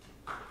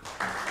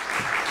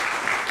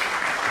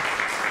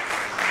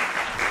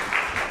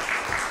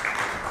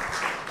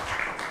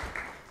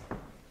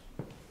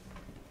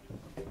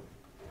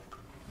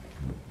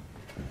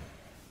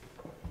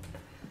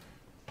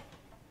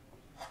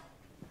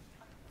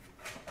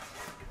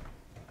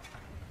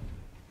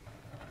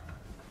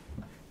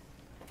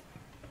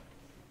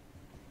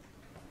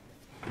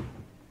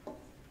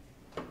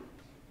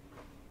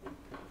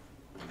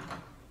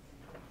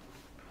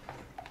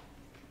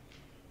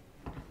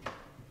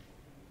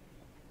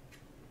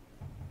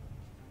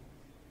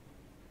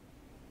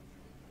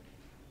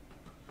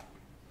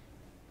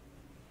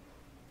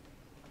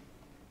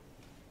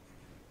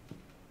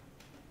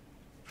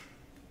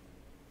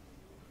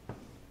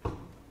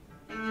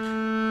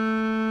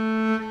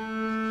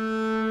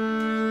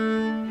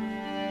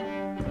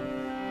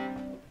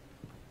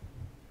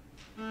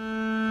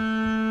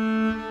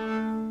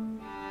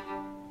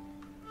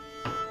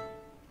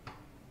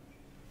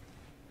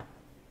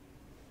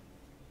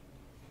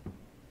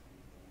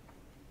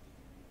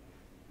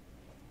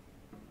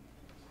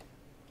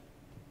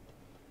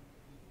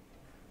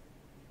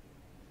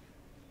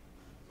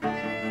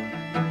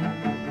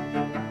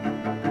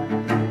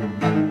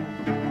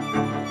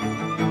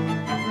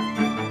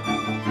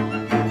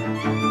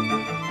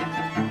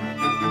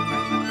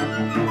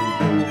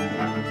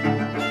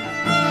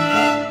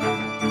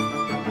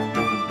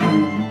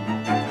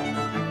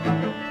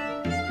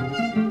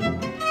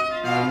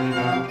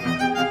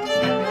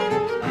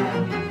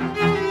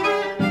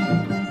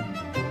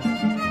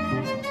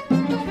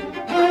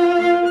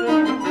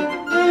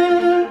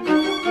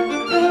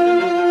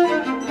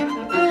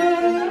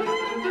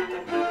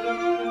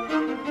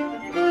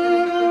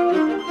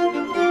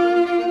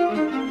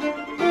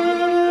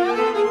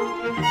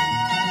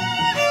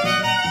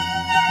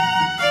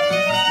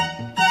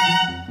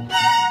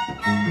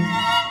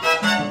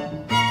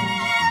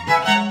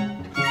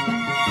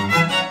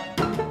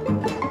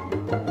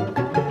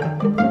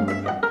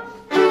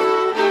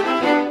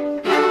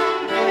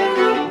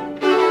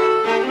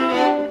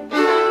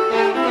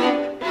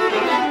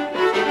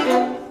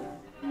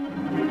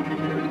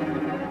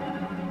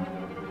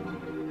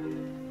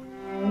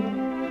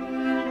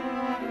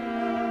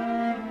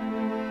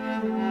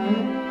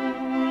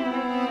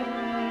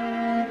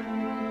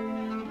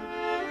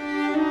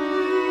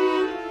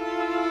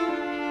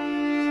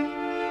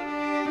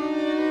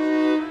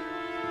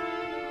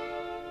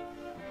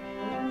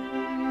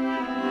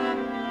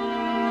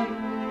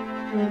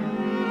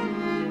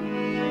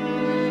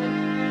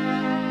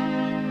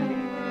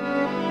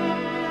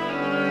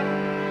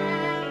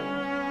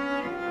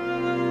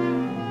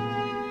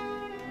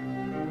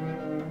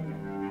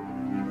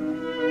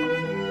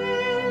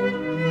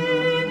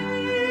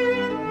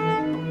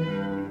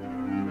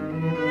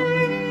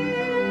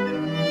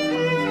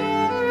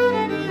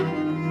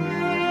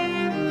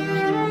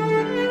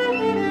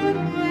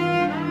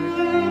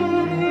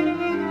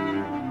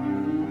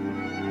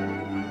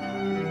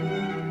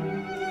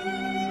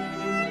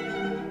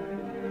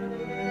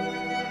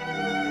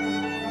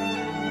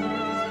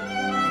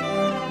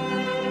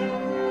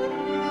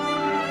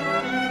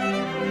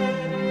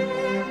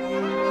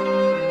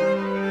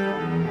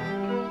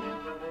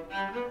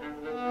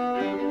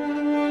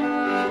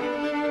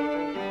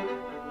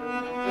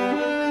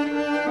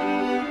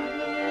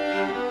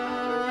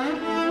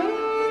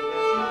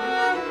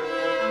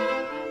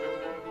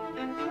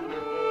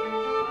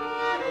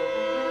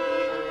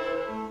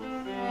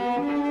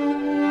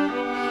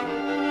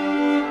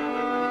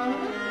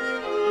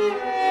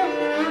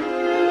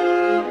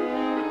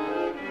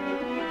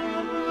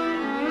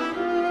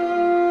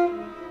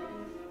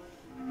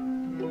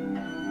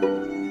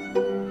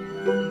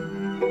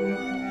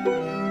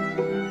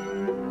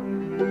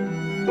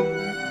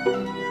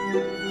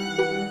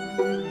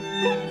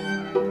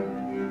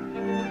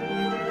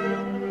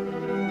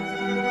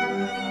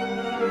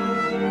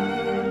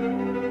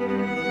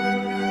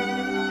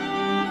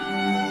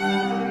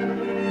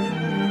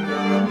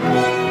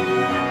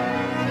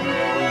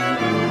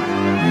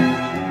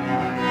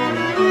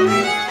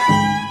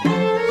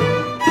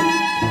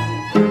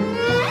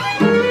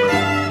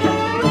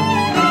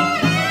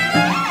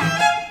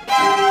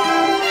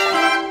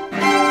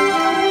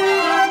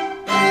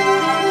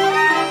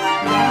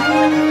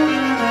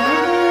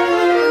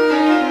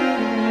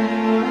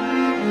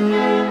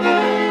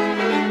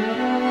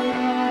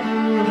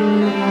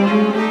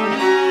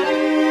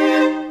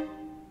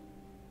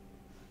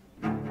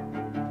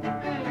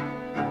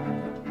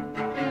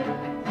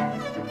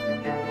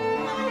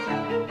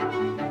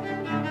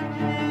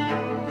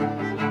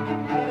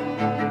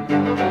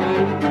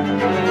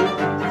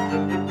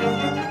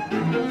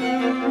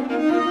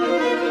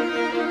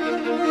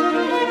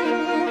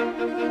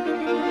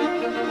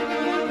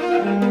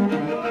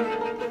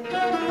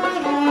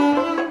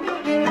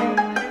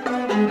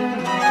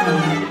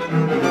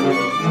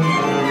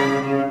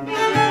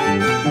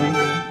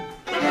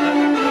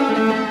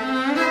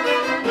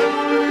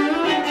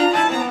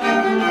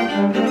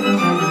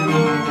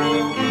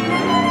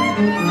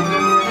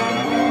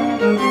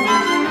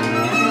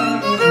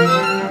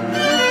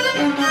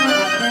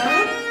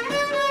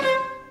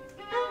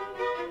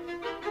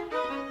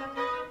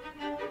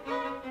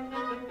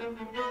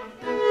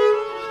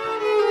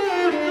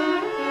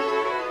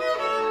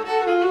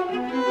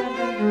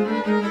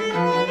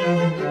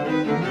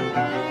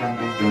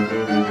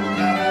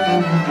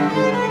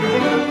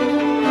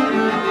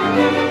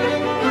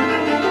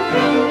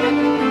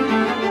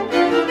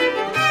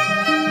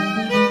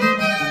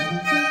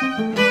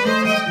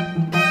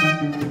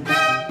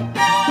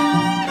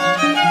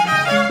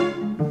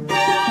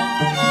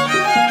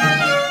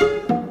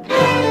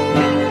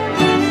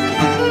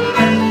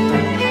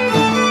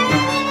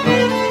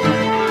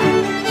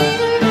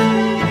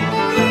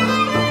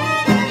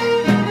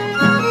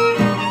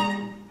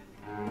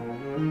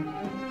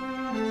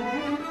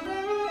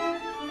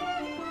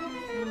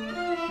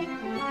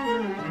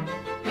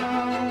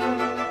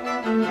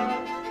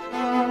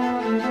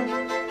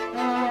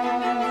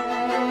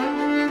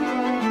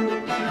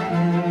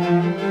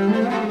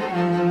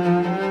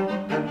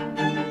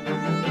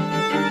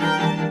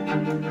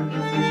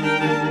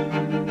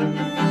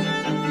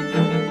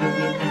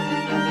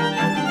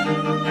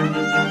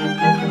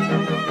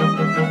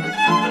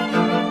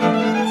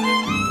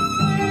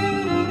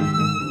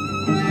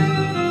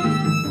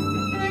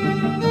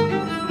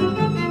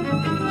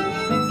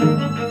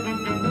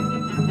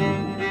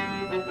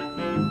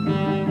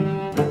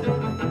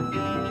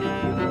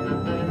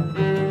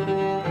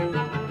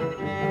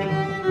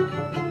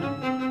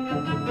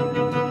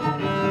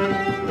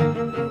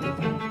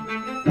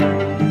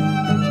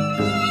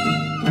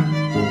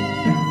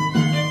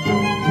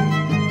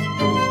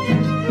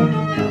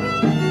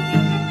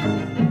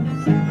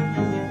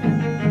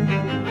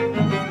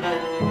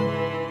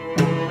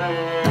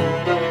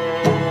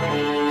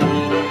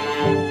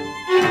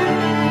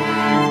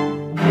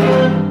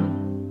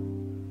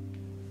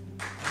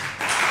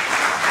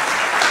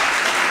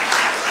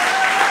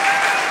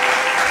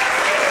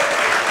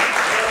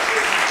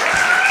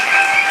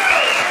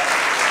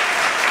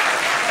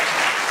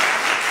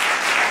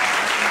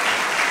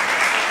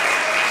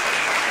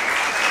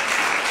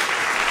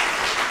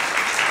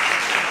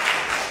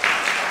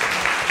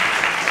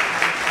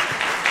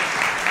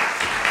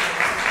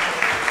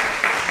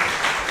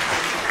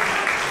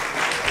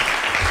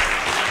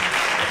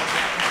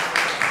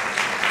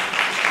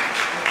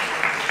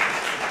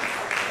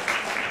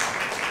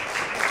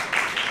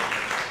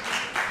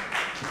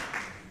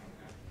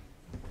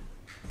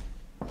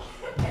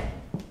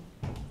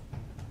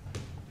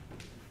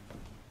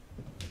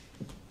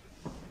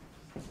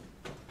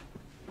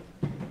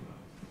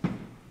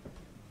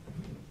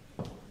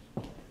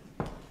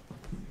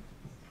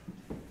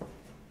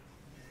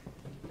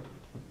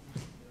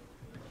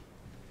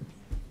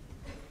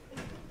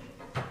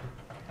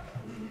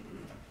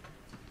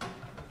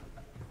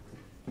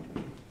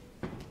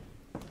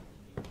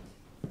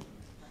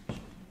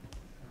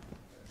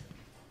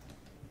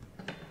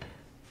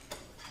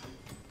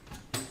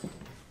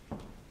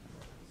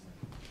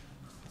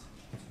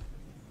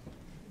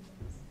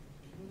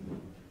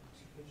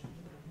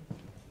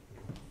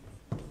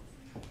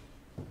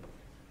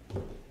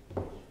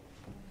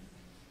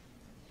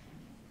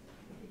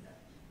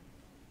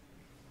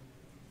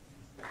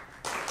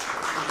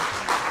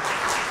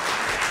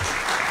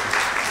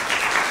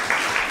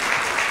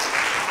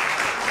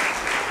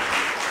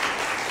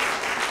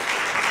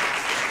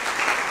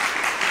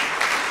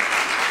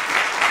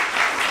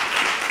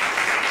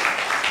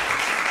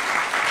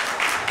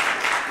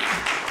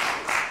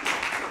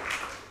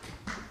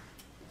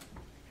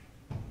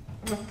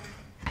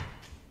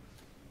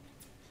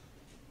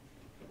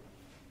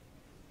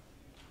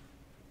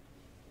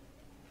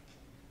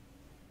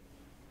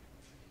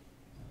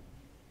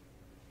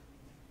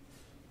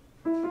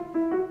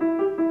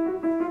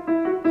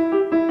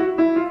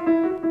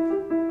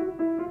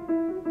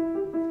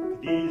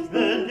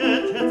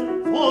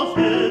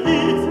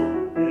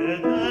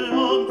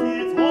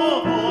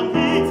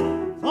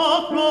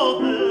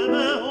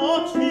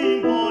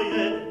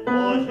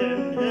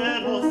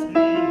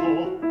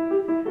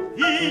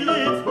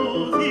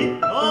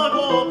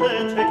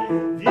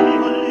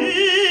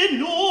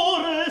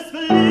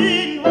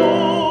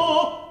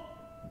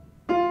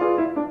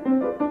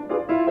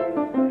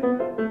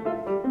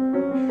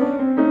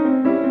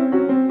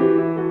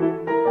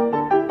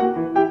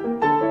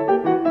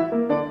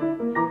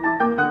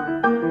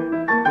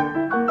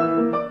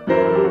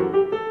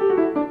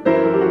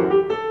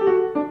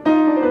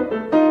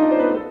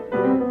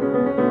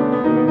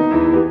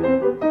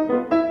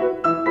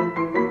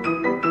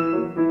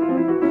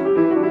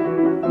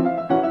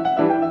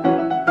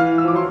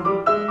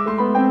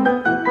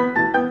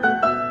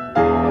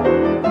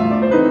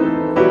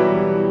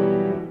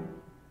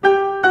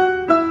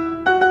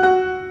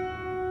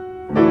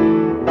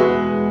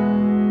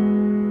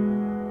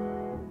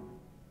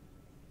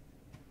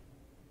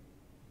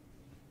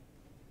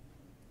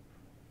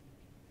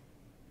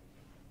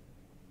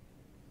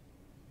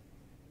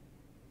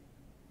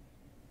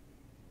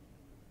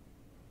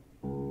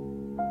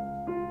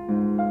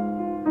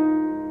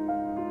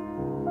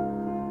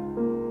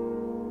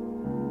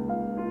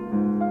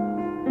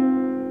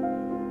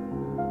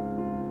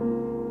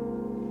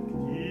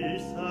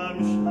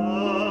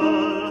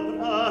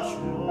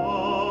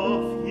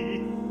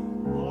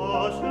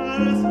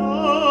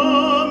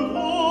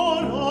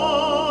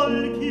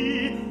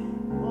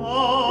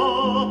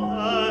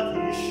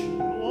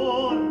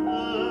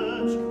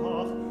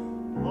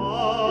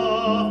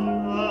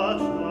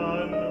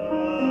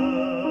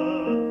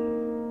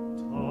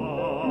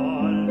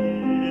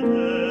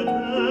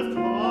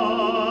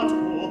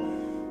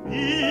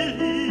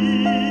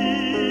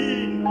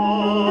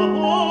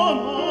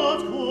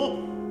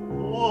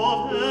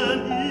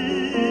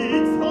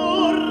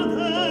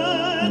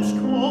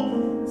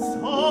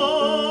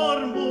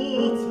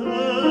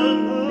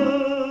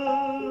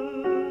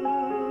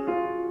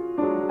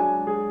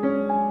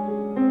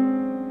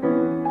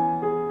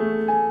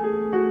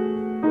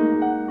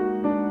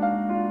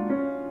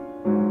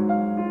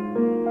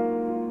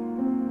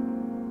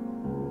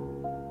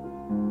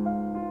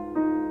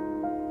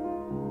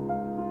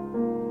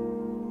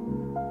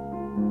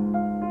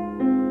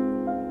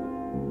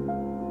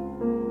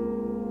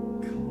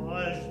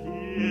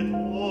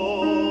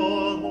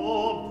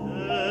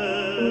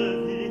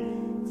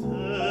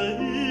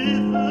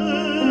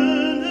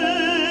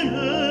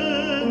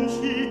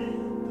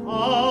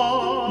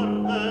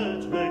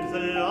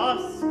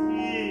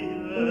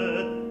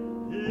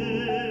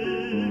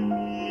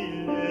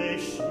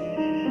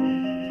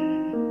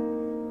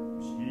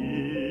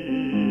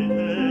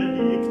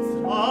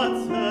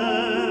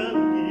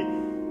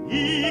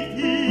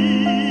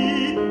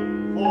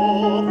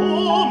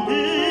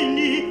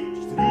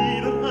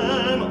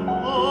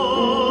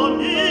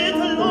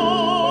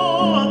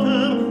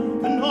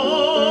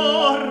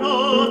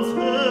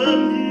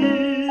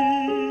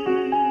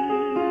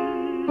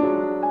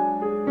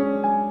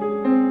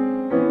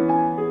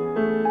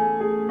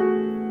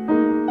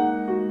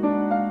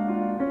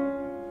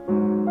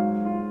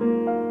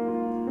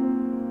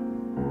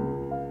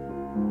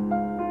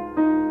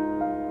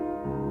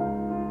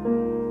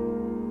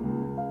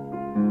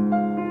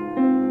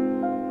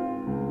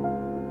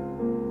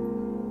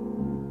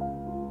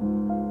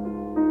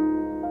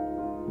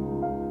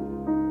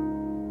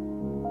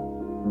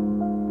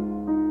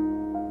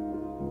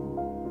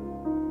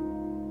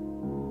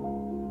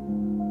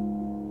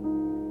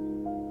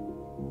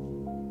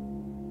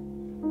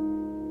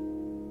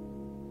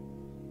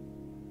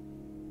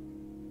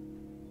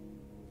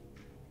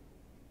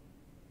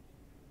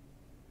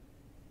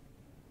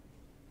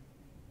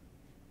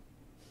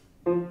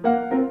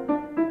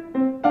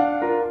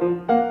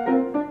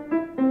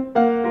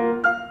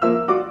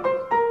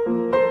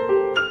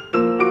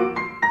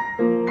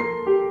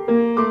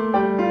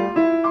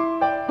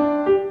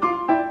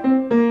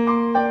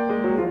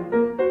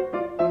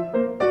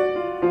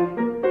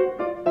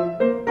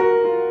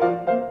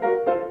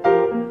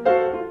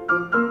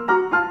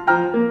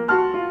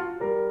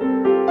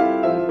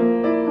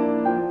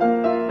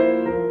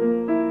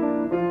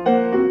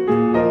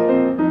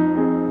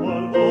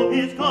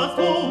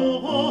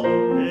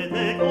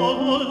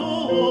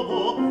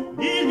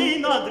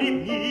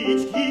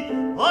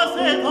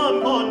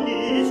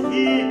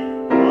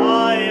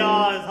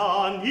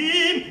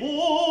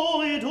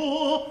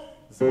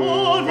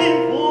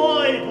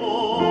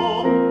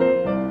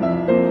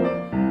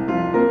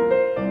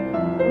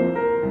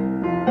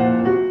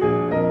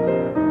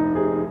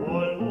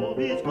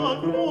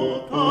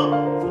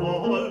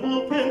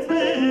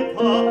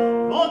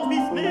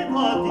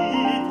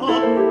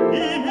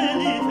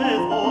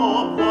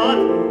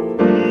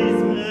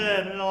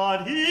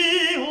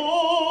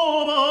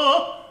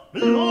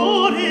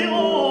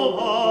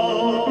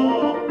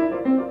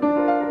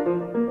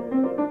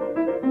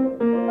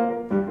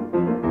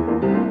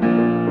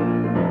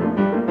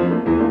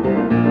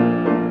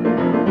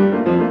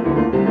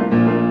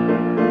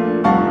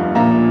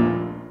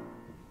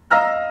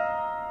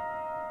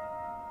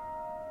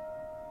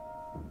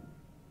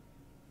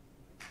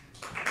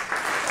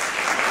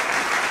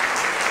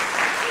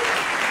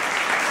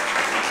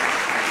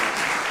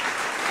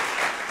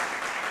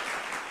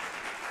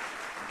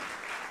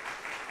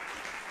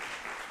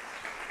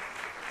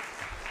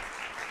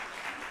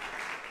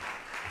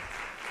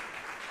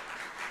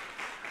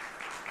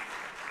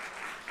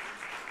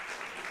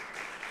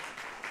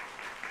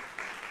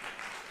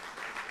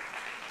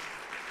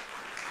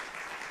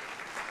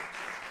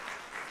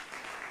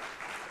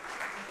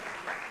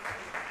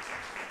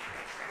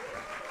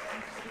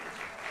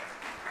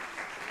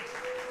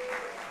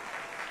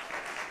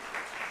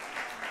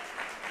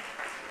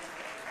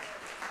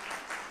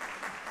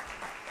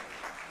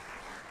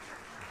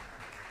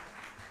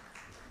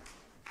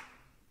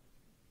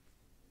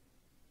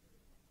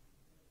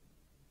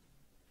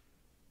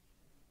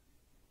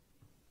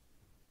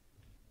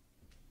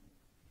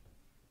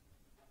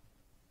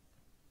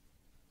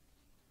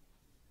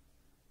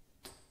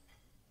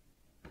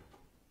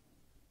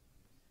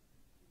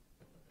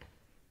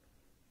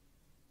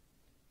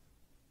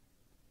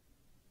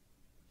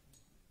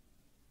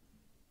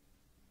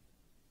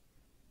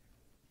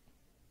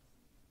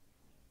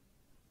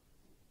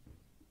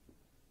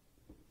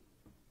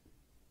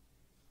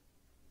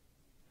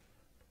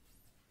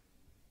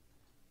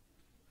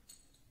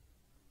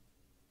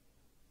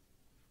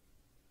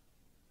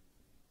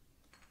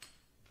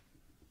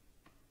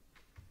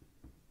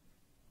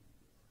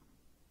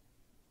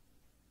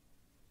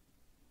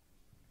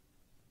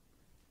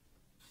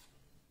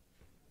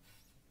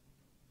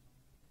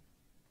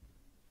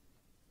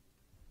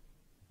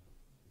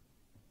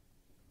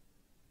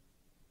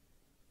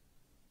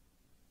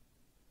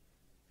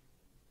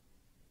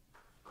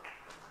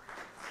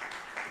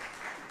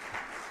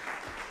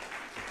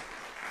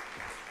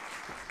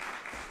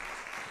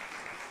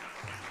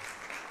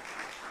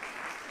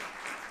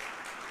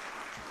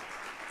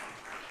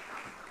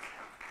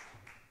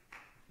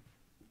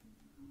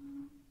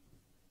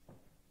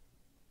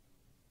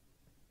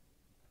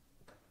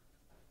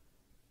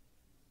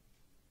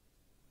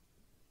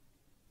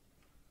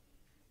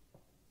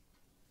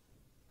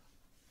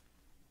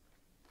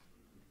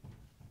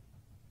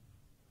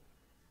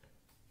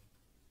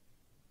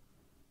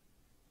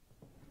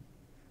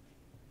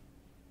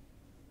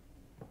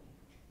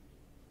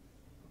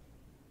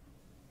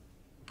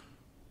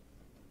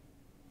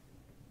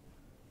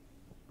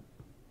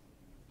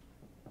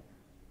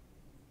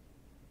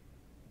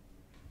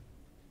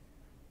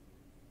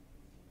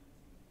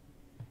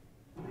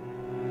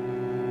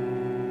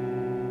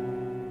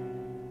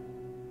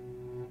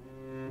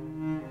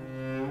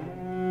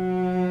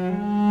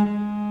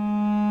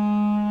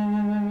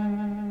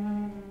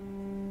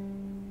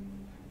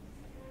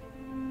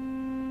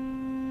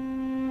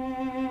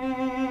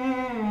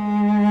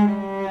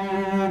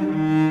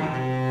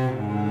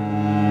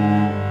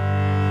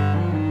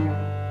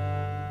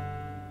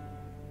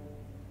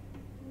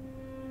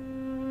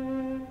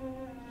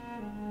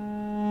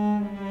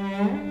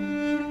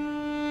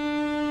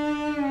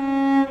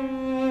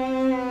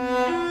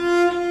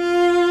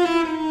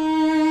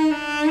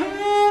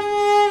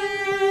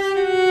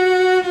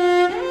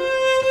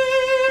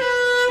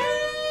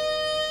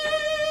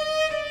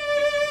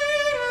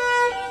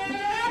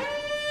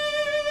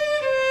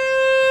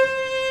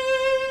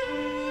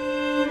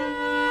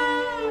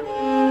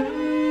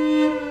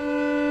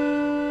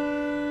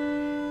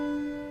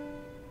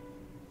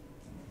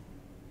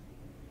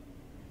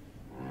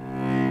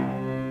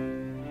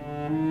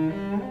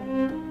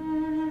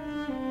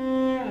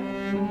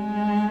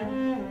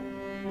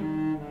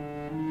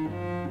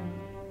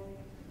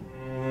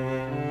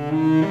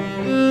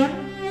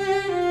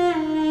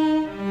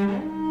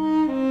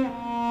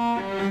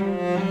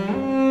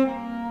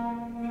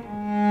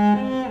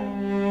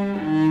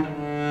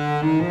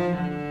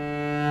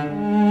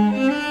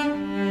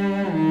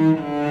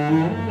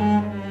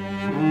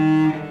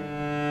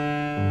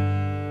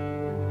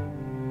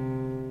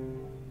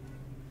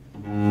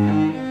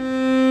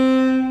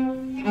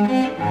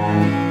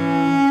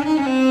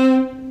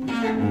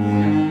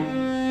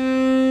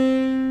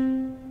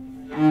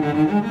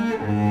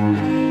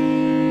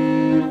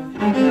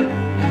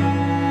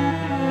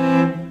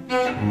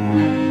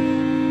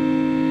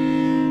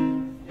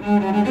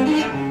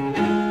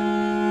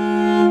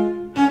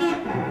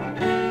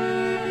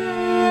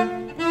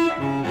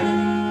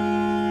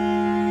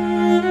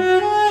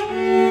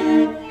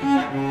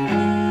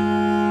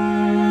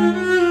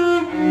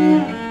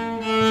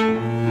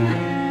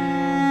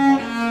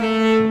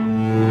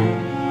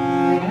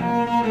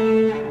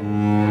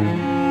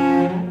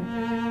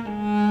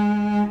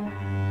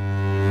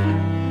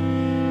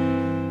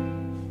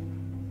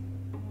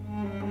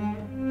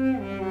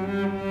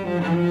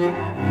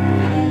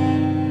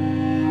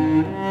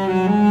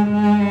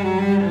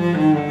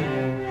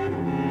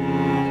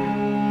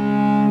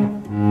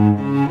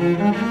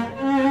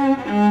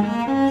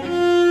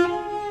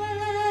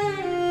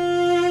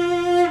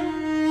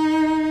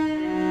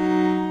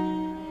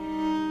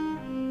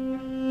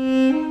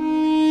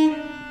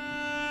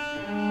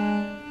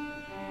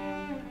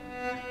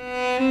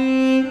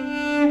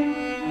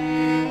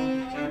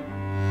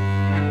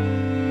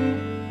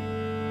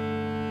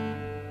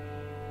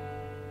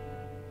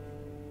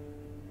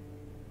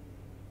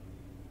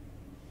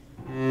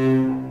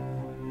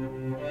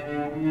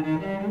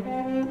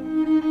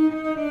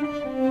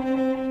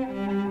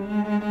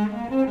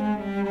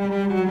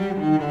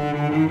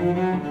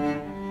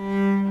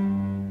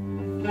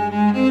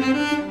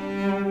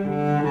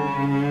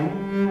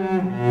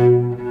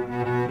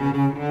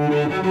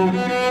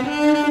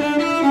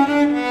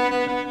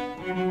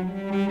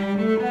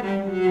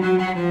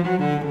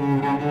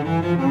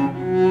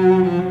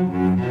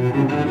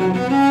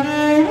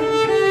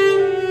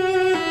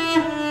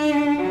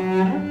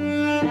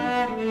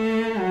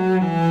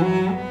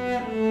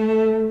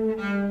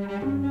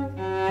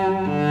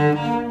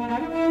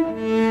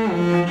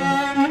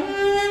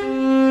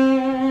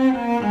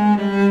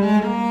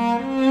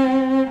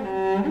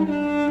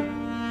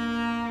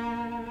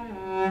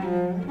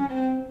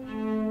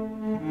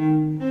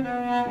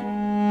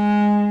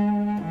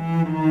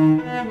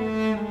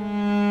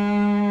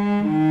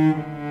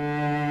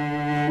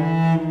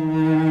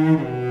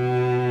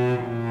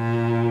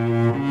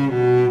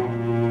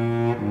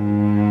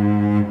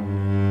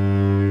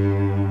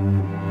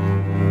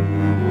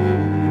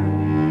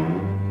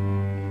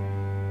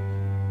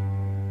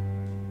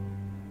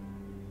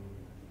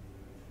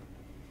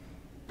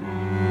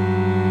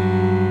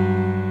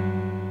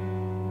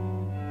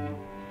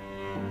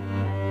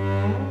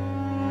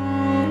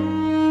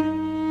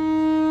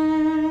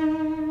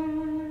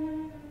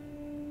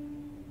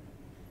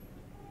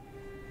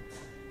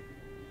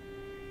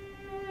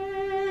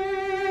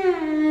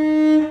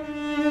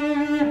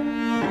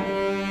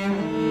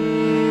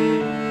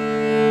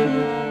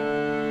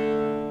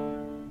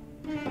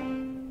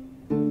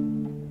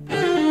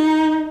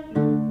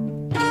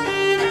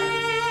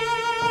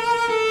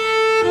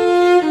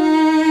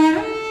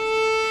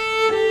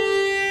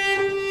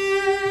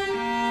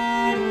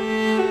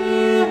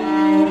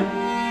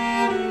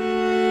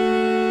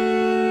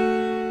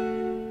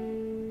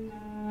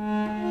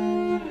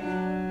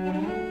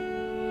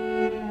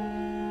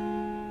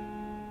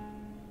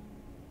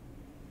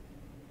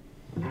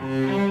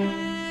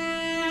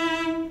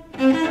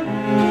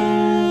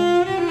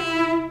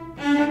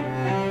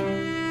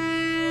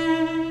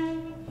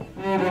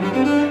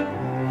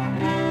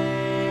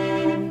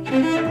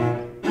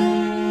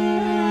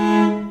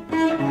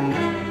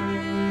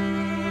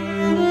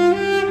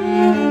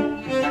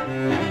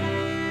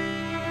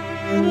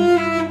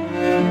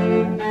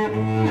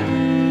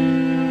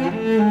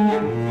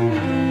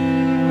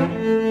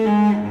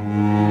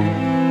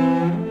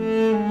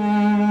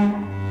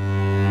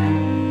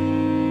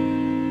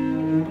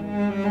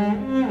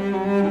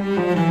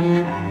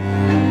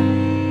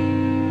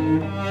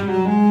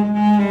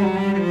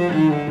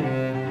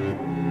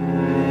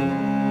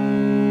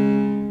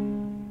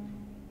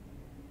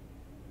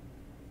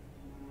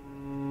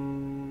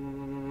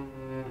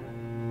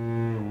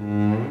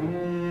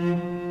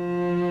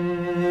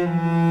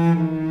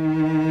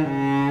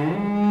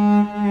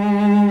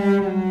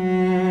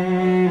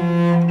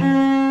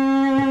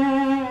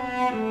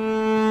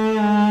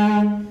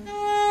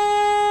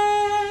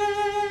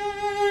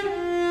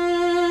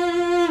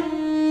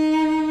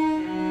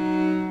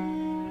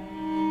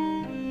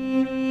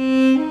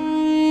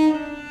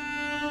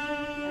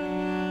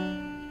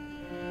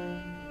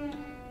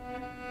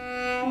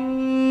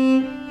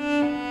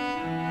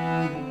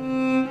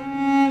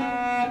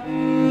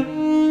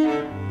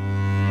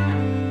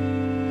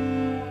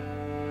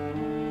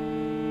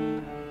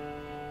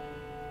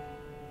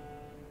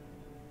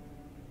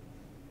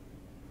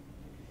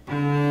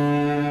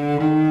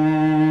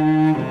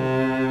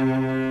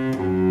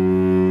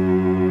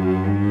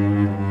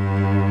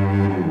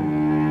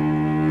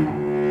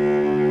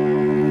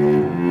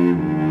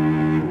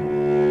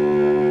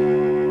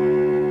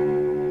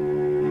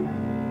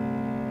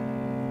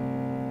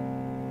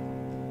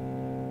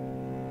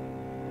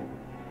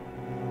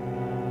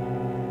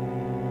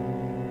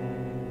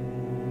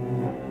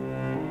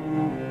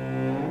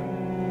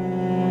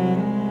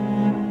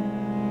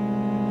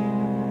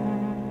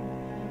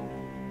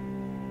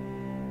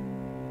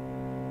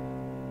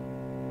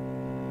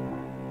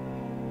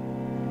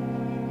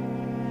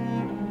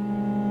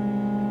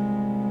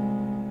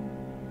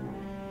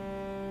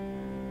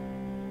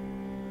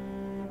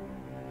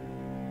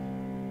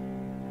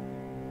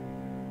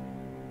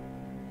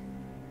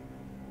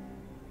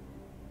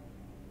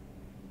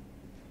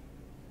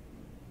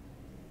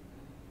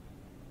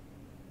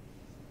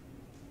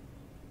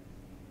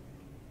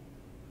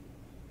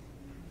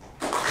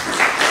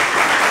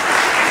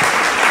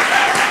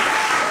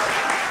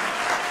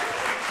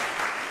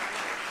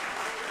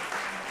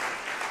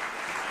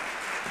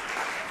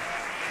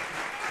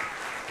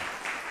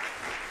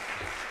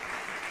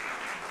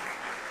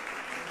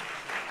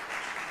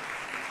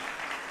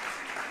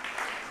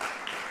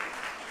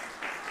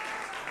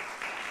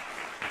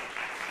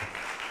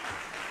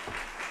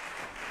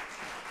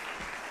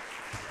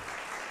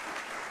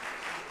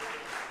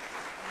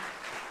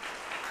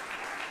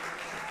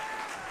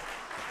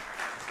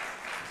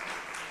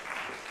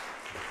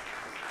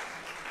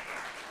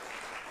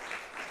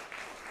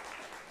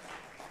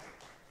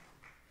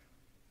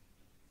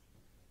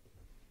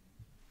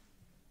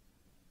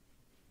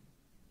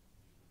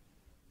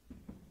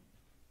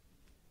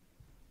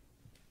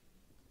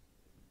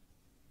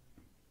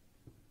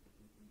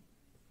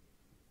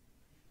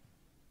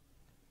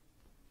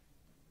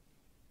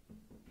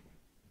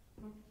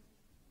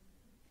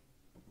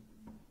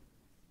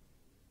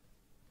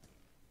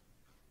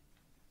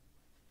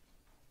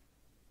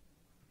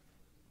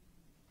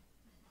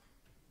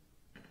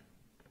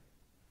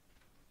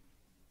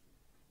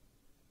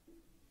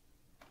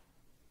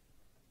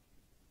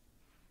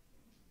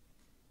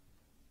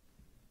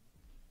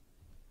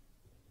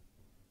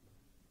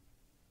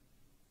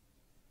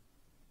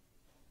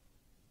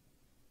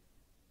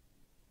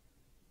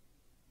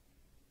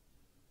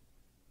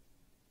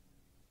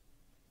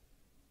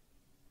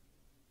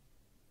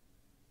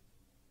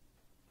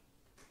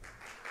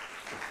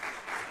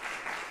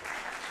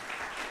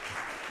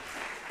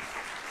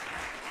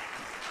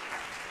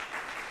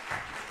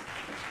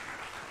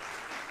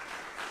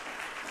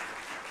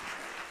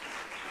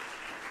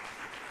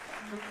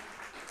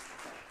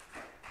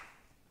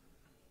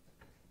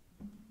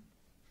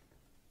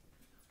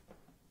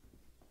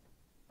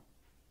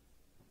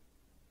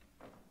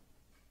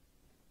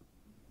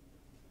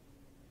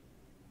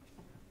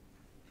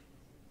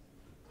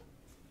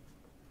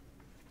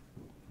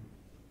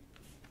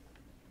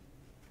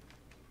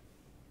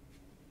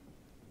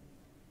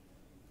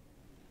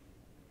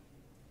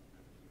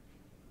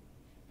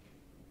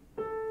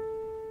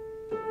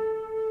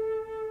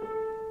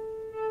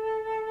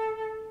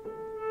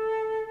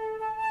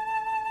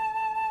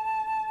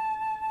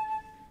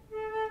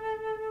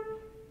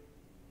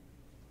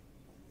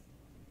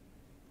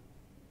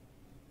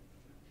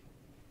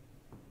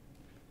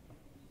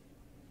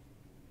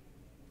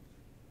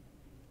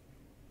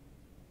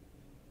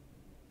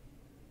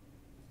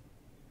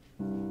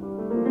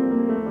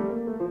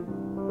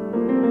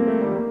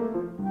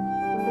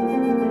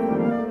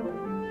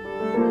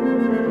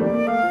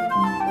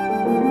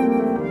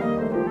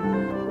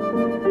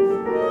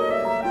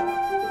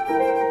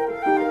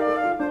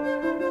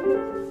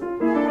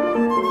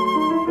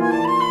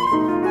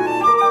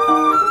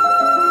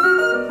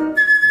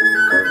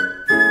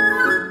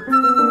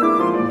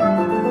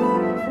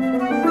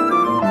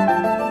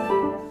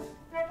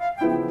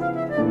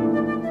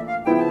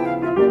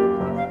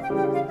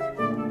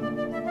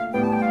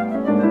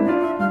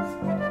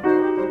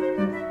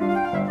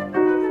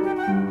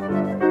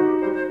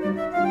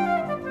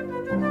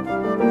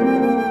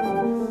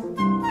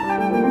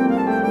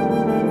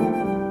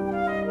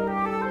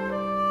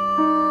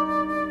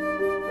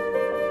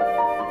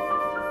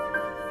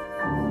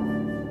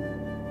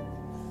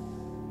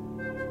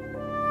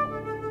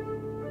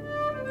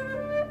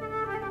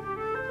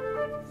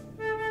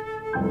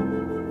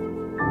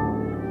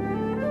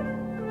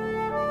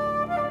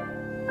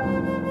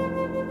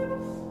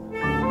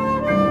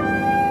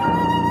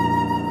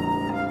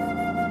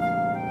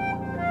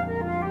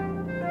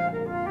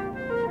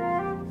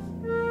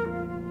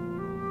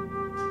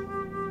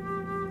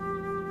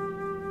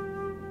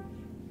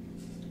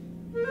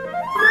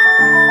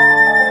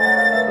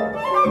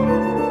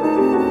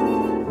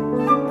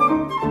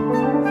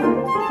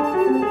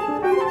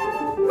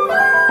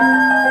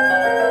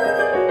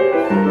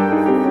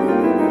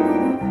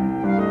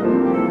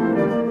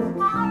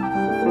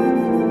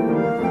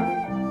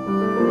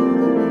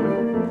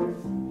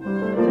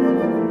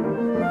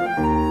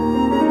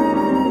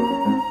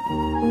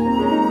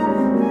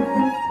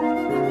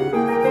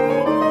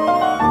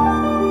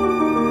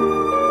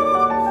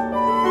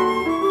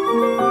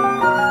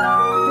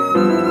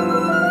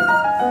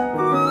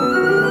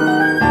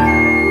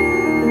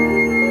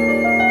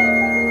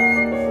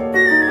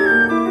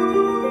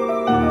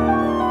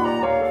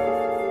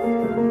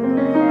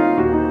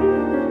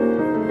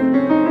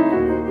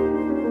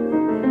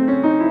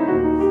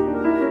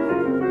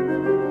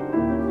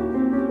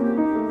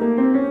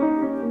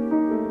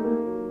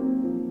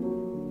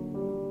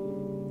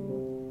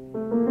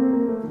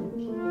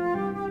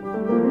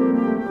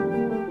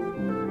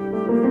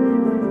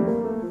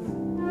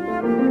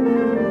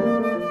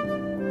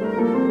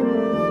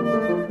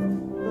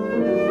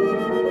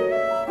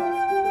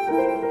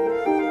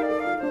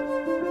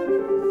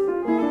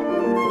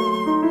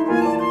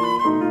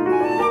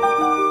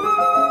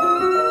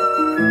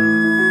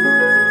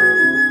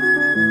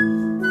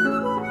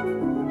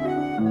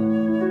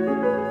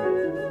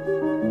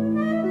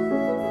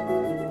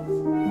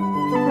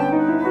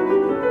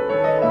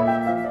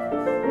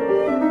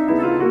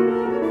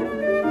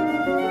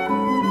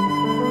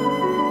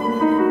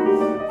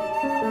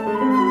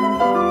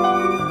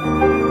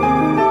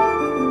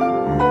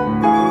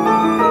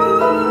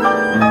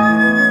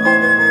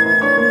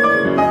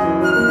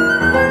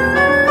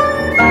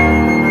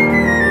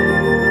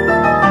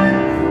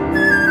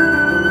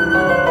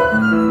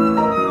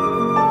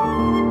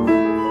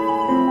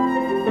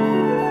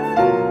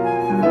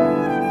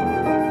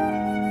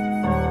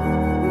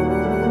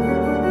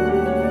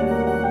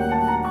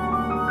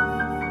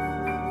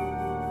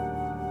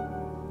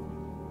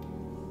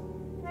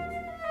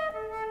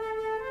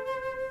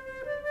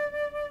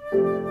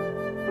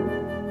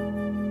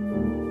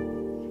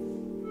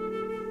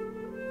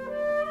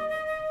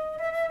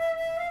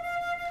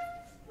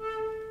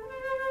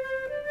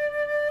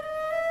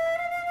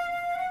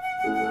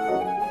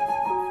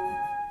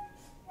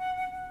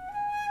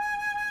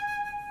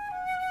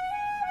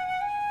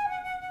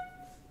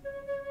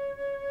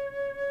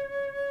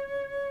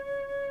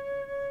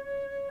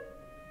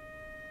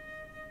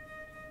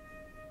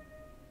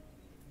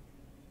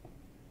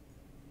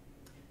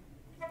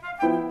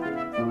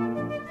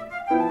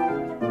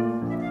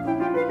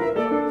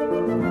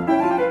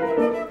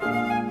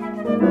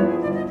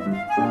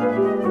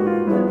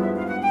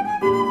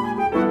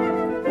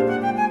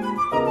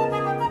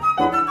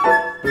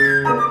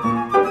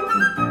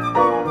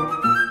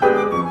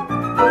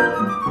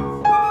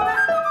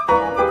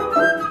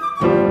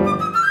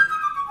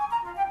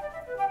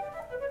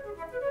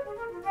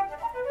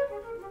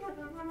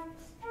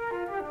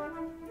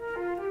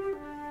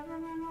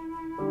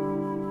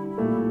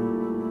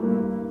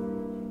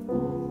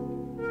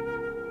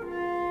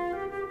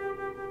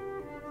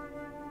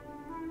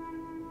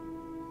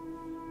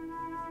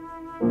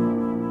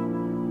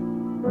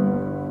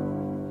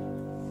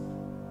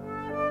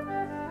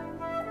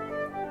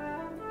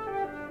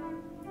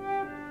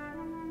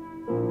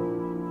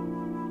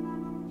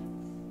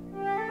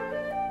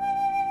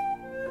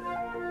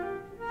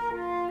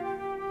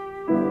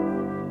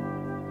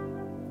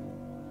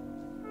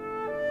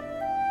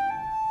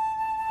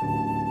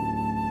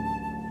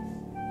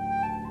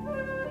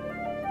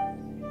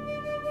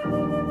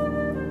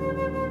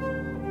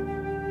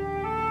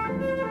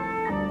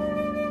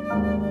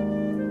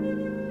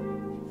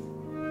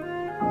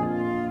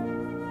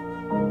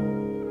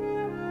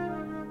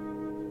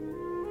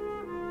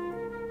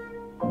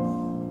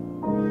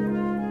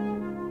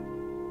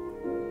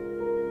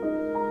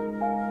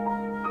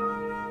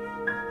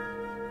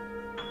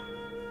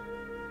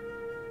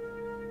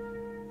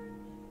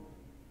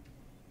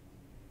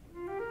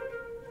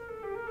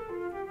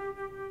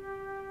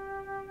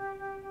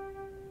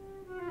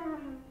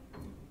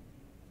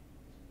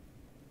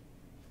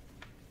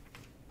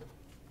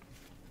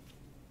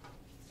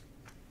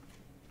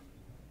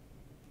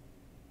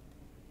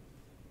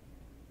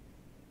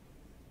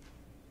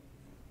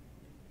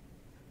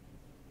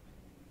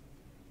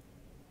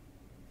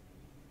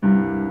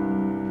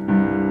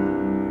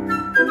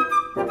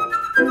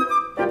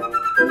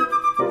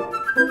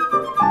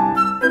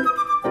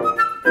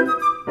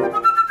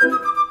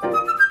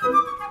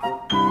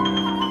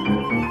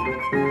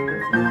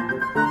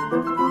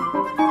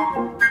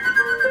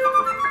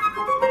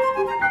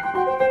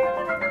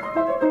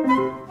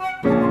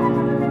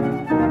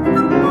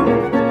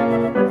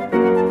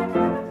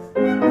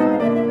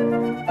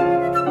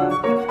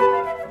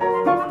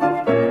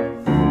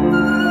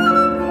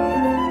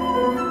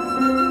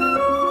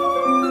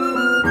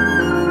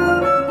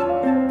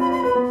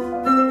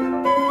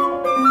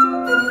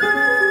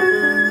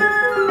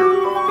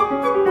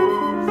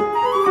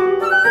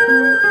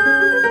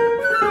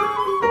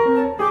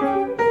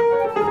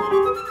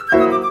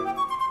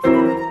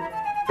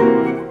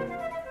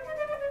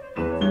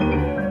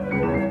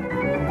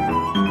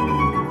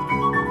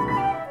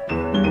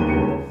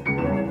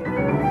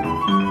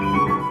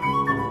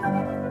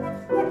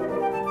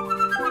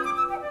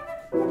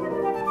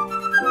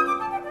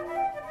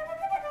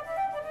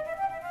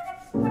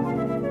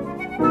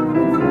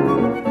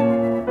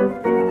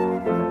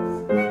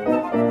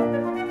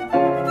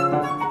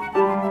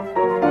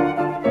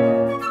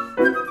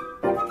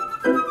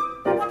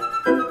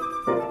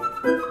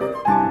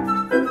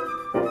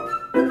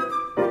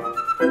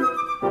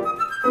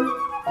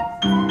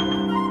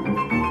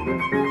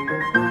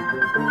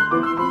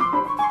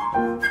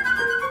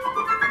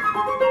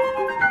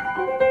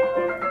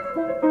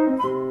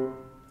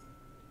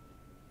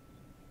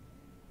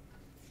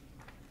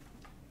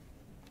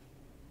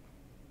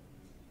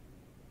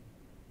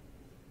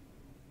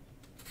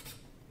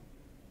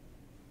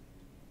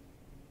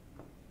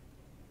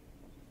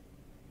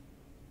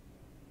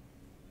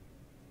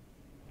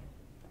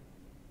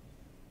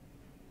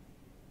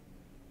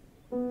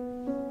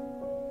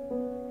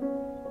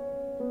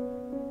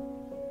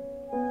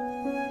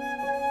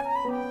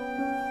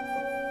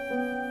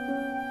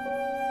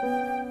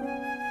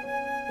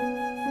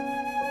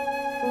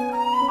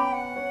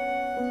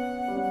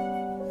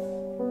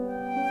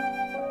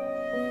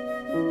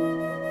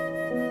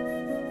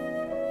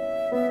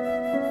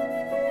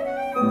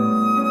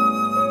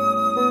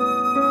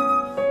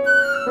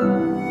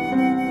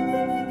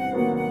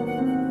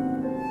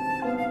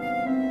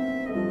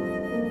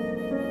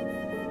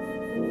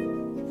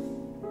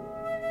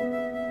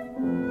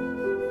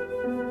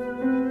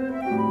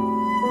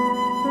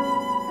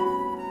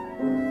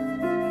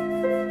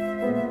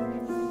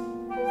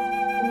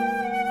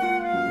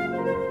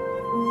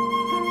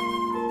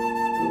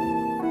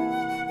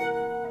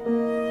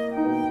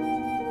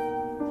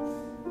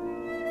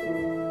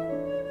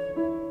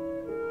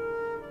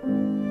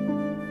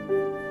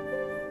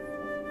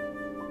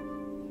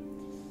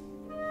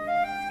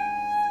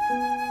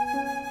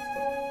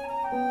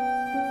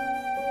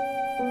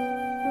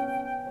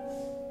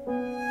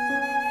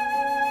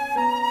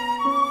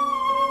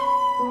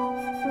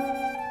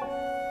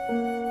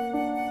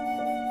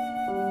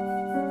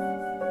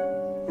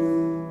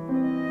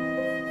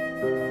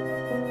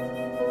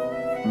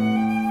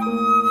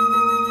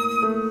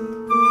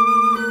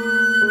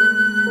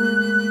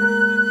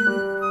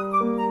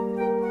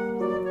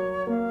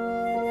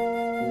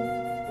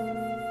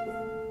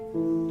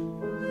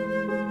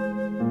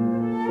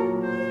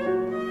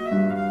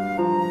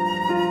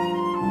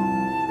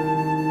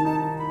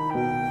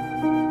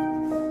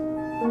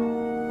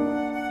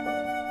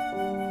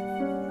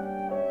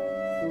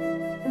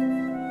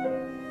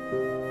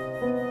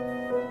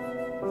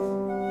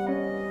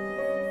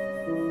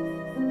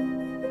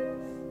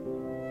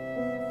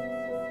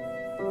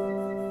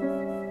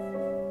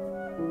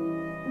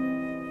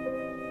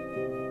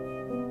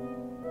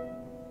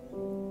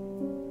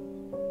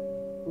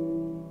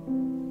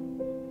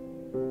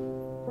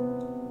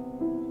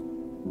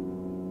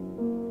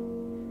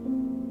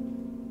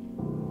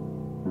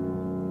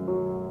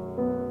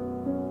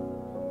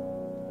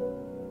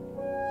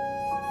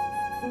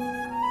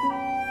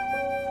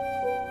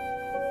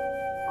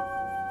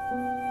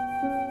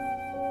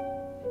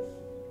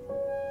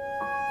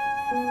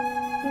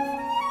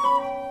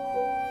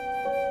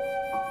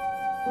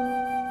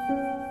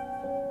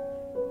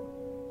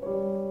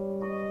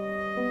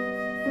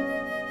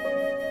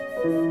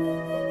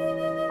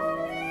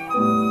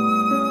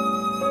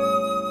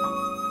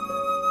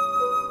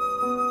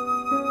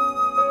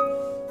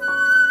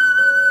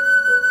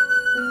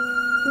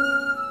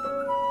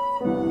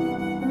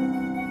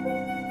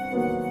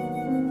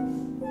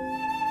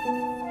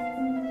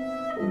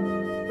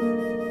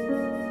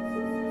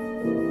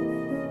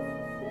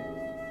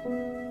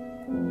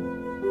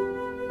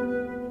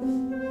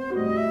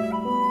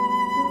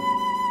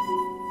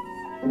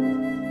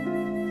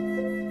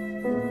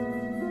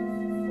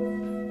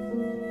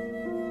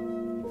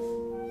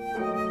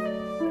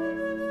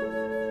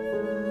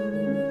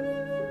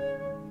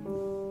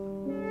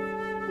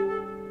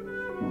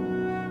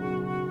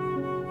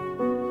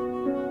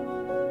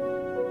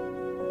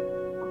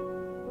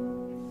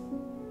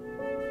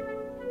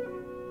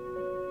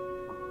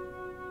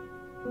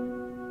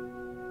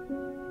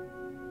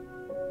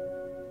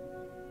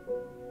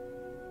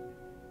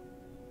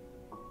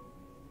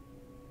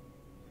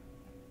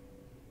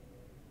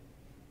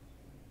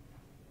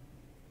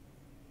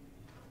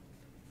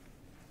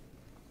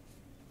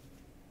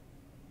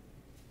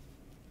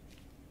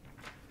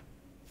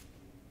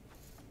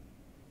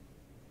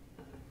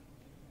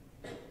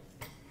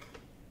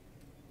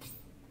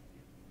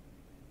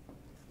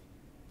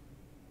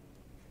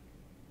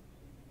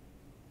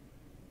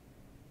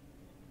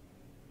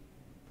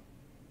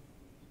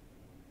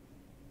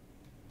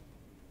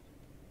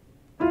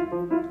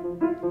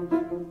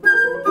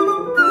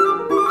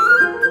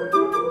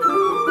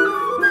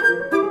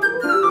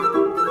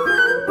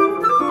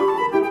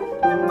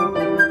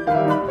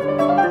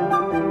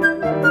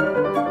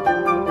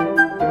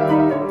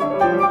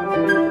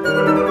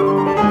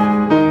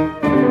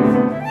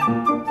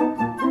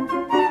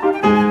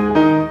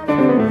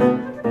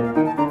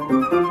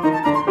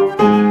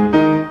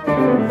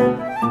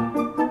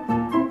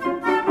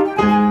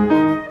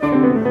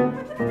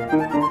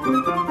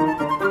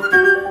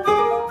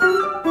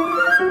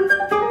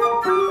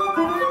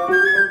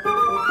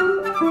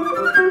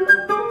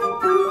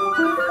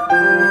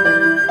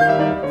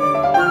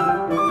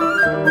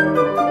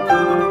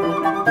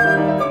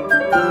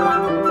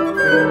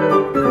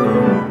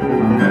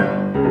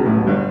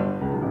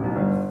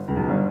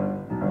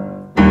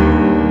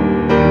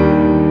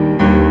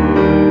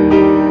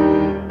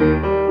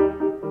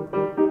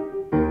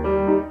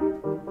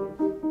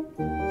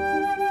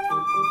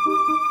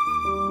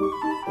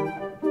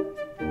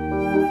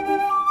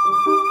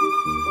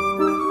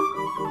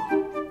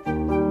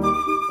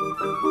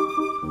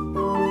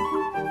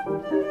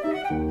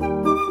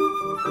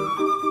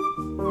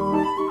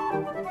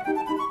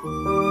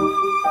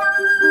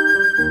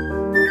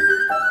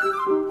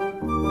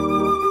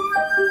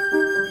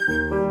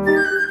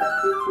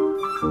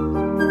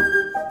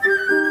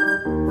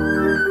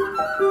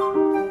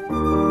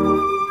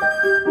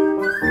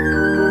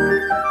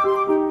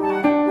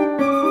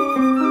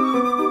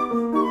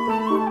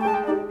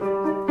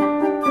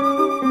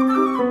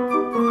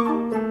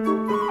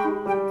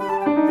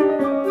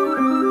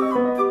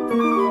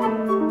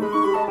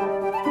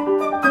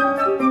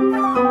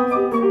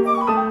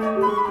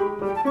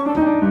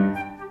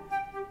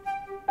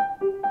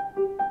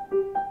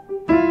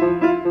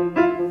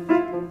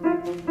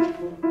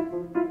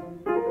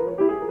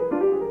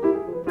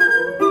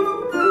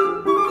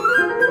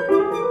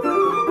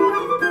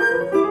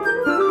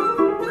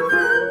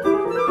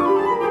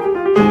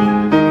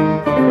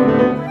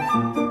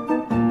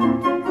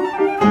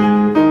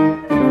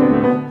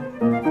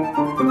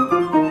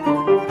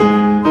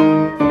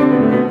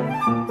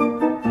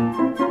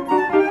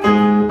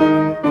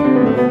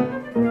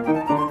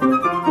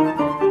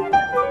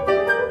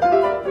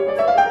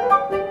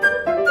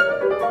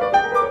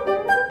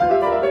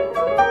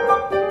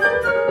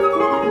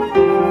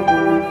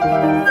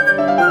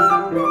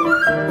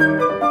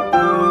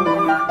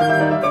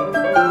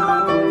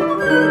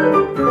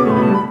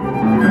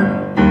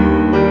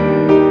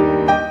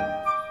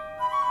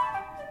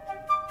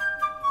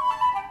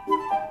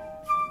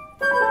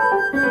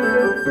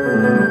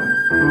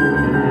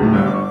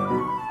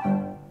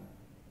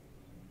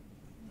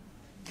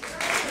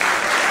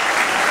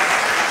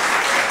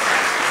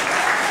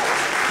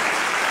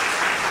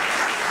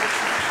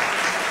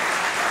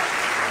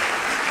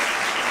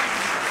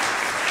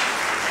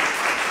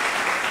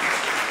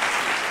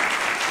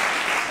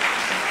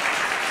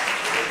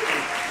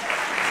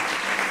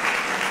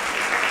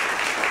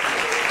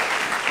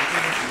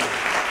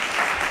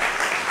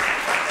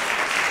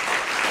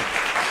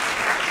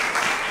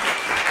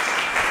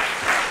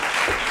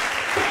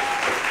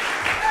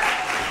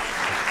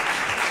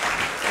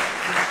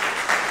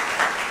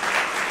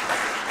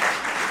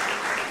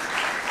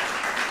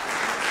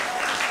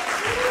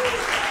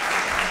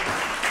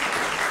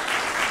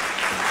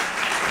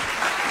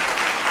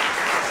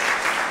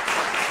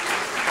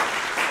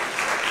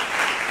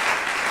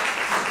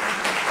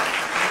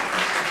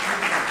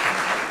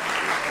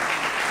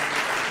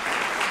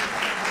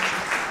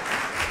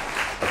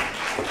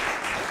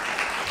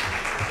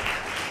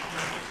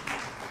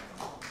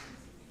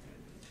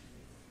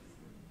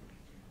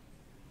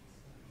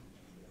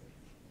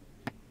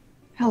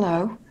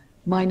 Hello,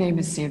 my name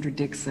is Sandra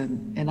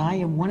Dixon, and I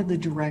am one of the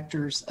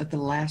directors of The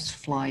Last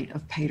Flight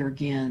of Peter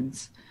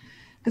Ginz.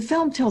 The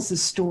film tells the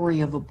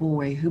story of a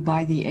boy who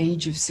by the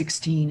age of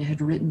 16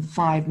 had written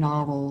 5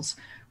 novels,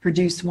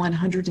 produced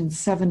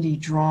 170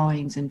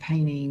 drawings and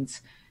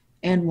paintings,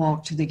 and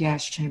walked to the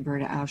gas chamber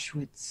at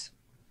Auschwitz.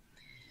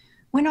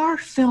 When our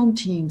film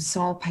team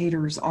saw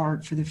Peter's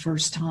art for the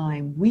first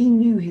time, we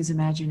knew his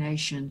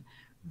imagination,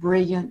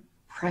 brilliant,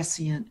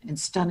 prescient, and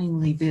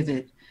stunningly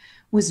vivid,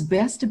 was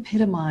best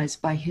epitomized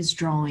by his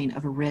drawing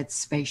of a red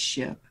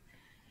spaceship.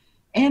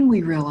 And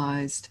we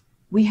realized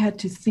we had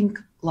to think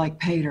like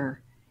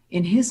Peter.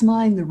 In his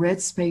mind, the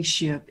red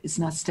spaceship is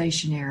not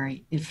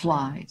stationary, it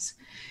flies.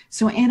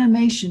 So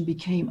animation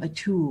became a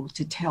tool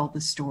to tell the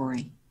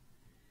story.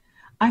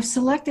 I've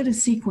selected a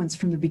sequence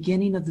from the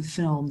beginning of the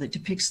film that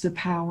depicts the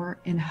power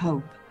and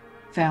hope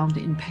found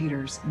in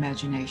Peter's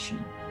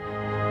imagination.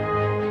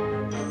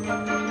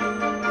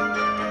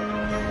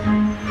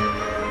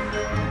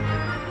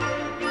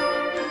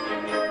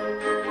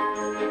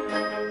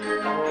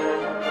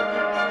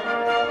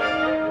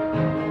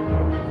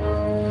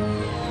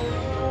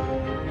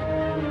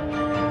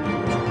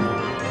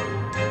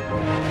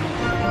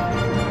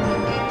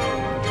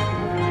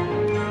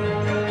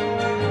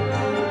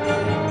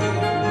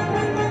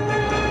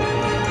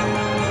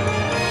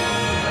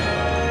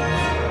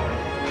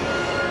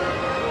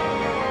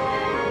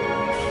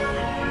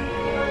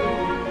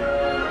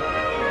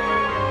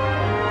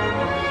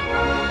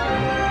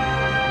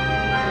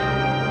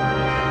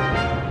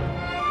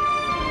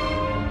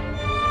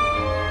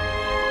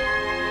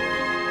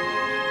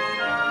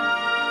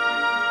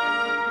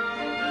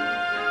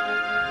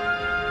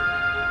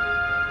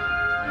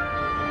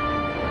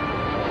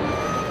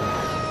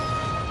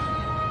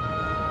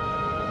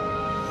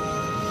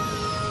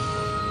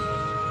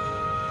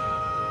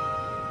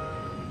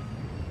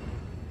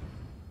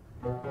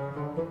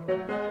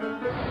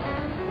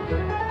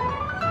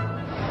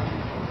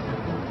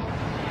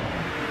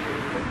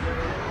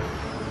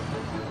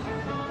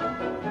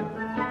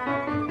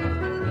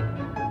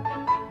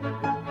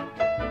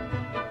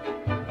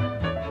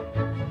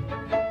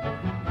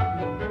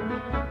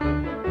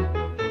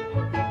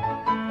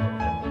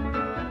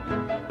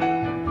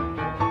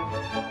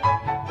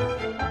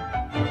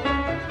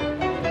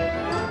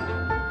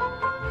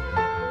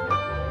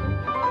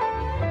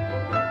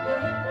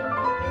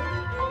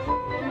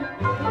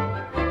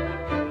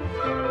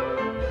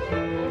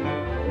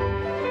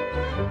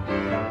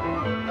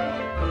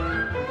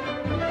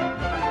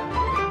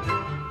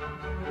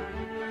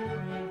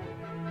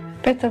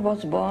 Peter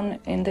was born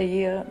in the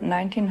year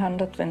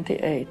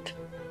 1928,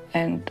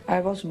 and I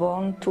was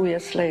born 2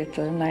 years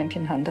later,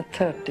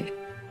 1930.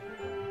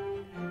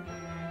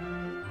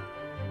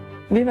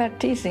 We were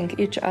teasing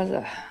each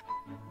other.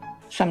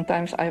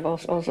 Sometimes I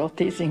was also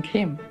teasing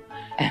him,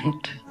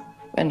 and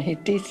when he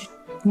teased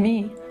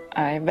me,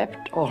 I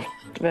wept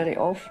very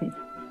often.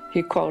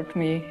 He called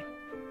me,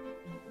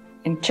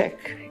 in Czech,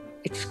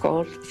 it's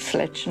called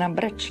slečna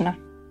brečna,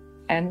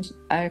 and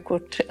I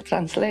could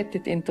translate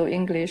it into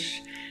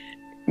English,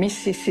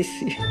 Missy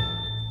Sissy.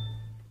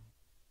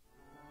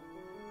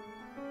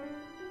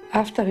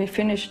 After he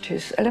finished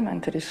his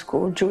elementary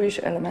school, Jewish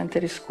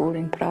elementary school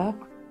in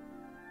Prague,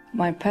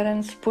 my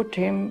parents put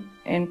him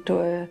into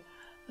a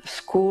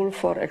school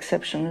for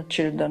exceptional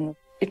children.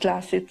 It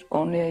lasted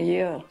only a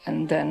year,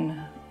 and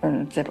then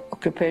when the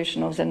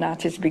occupation of the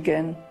Nazis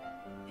began,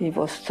 he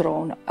was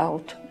thrown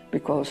out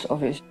because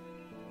of his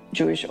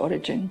Jewish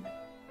origin.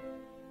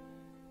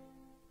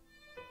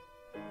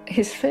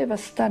 His favorite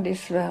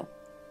studies were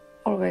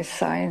always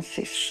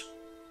sciences,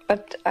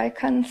 but I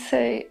can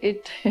say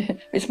it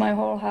with my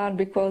whole heart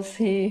because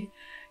he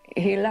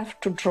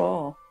loved to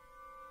draw.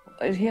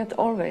 He had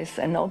always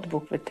a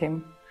notebook with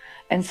him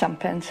and some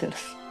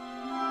pencils.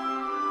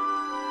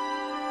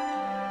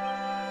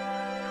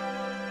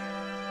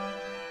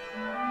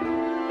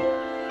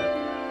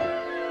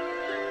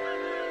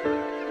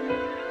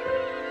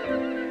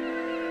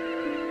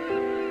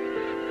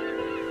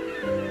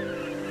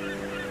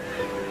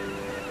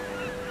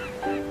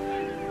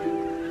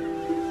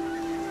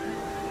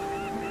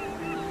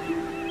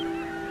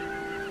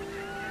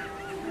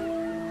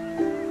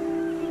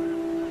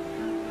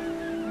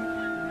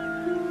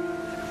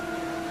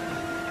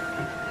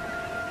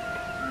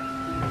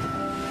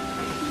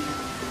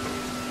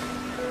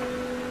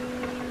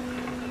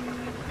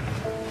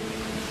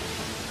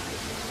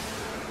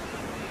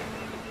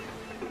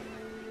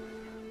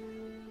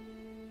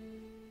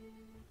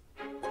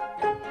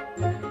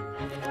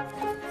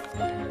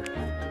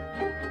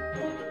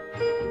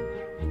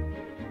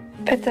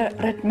 Peter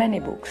read many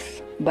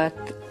books, but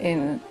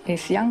in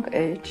his young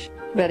age,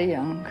 very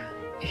young,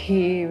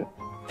 he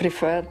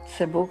preferred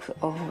the books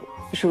of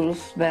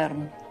Jules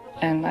Verne.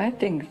 And I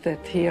think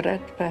that he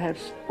read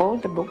perhaps all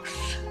the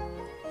books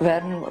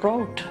Verne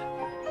wrote.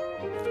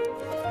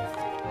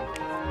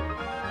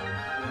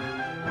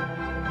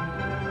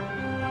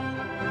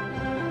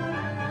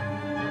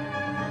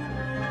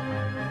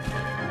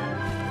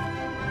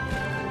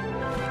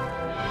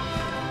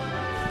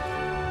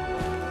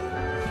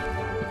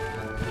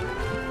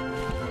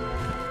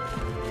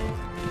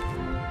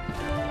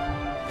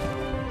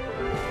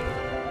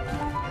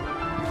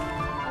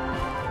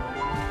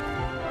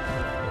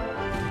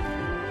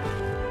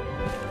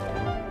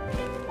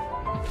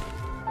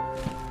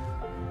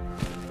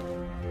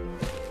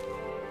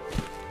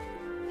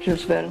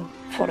 Jules Verne,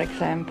 for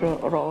example,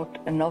 wrote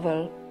a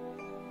novel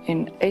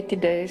in 80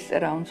 days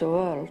around the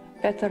world.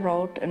 Peter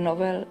wrote a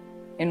novel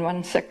in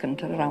 1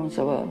 second around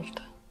the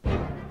world.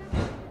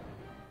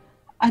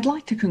 I'd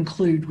like to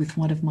conclude with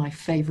one of my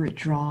favorite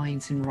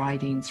drawings and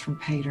writings from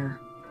Peter.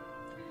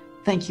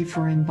 Thank you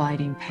for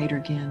inviting Peter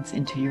Ginz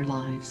into your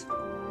lives.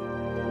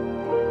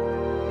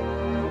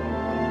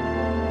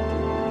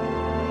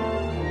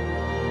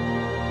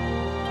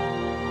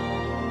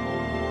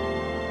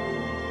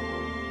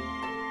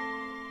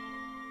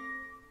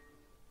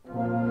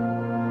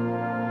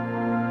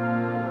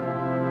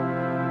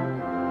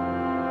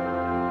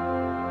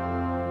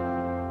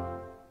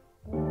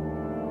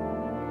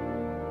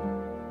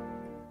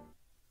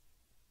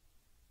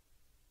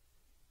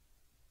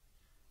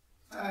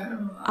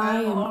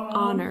 I am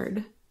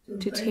honored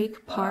to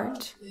take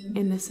part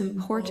in this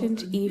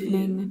important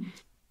evening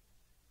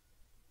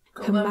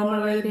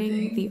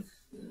commemorating the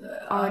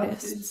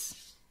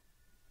artists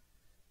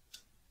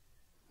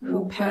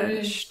who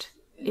perished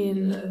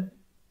in the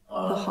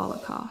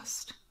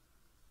Holocaust.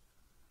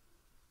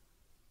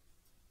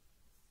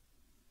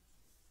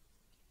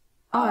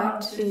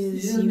 Art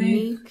is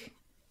unique,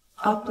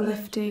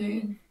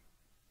 uplifting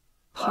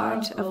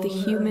part of the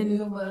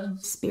human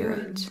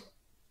spirit.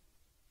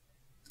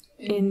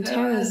 In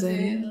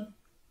Terezin,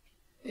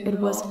 it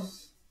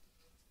was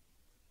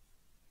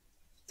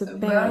the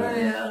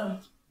barrier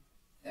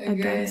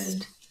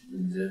against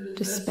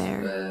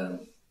despair.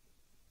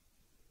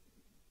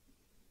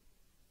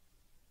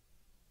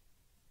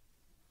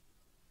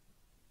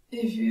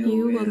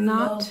 You will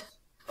not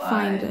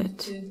find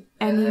it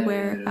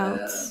anywhere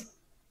else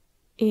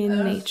in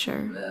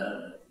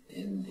nature.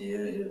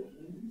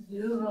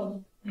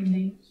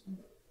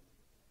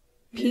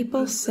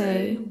 People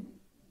say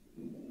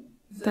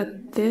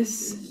that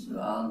this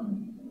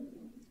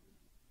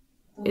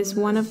is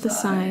one of the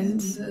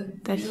signs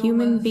that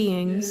human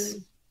beings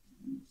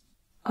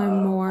are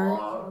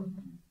more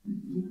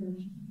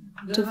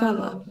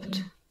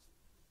developed.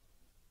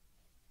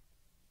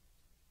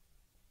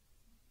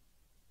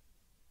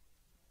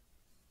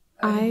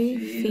 I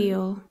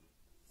feel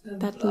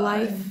that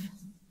life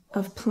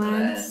of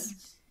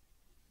plants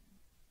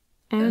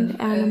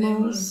and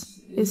animals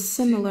is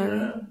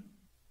similar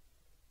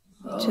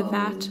to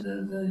that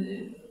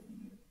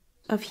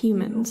of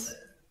humans.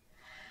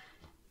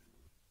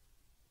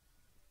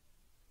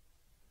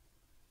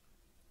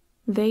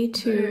 They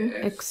too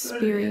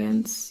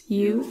experience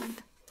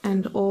youth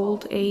and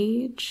old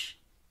age,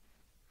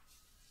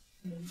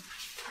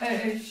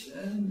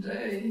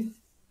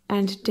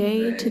 and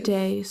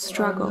day-to-day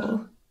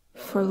struggle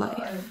for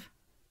life.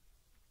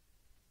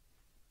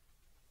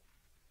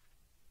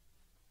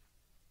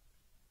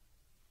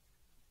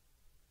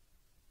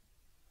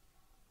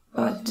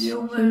 But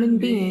human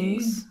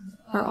beings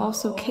are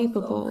also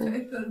capable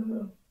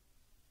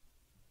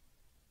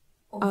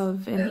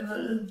of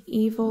an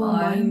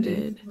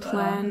evil-minded,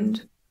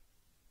 planned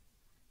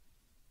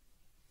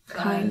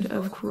kind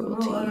of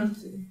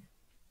cruelty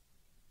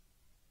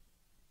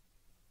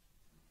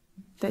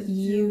that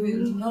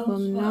you will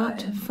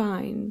not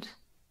find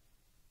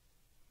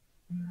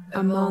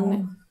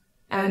among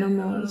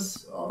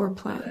animals or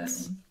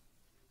plants.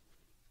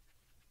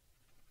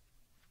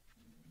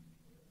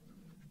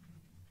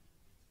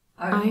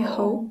 I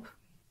hope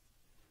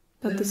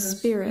that the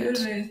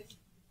spirit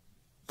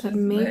that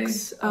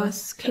makes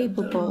us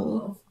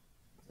capable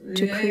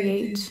to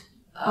create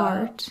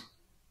art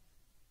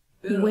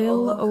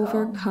will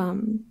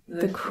overcome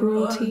the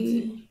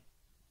cruelty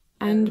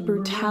and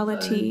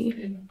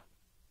brutality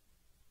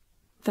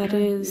that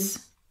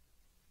is,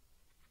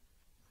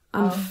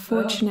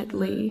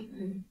 unfortunately,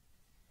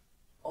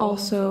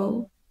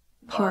 also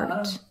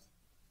part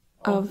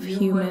of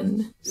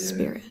human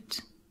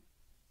spirit.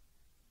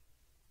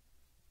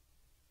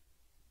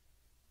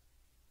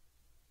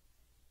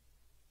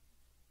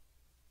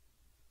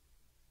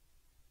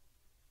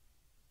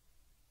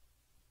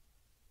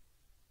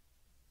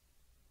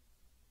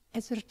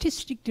 As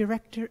artistic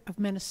director of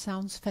Mensch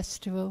Sounds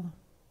Festival,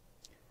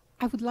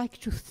 I would like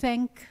to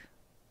thank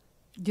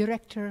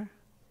Director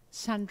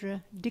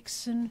Sandra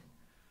Dixon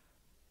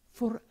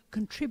for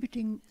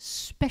contributing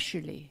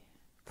specially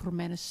for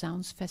Mensch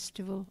Sounds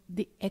Festival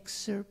the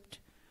excerpt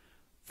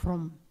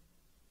from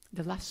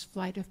The Last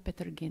Flight of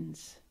Peter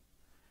Ginz,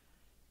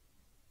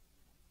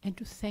 and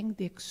to thank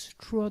the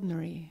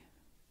extraordinary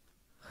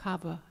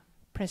Chava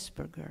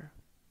Pressburger,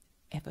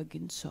 Eva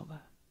Ginzova,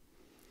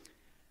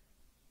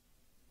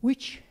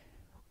 which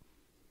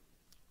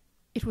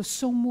it was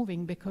so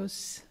moving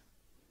because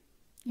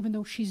even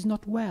though she's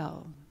not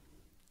well,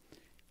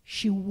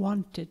 she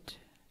wanted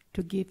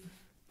to give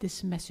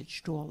this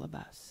message to all of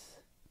us.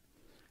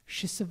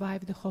 She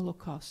survived the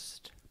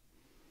Holocaust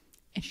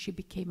and she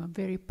became a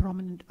very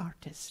prominent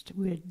artist.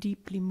 We are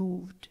deeply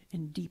moved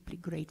and deeply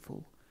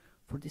grateful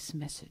for this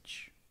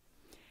message.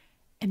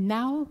 And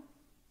now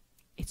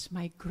it's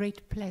my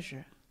great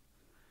pleasure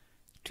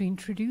to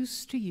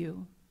introduce to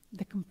you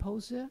the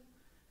composer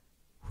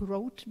who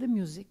wrote the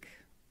music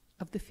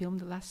of the film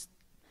The Last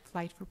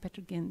Flight for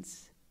Peter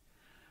Ginz,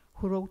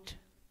 who wrote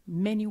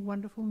many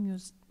wonderful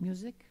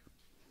music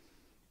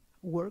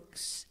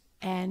works,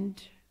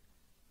 and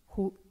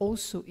who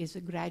also is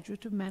a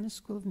graduate of Mannes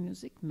School of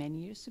Music many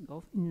years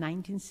ago, in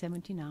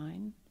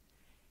 1979,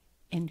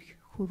 and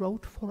who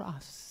wrote for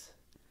us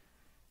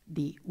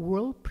the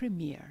world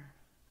premiere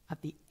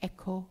of the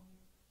Echo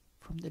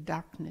from the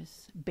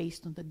Darkness,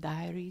 based on the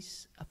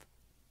diaries of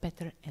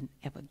Peter and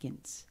Eva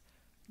Ginz.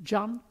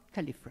 John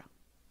Califra.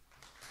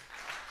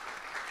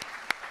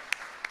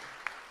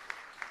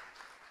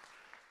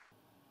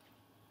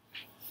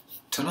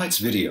 Tonight's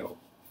video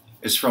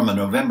is from a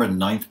November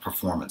 9th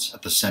performance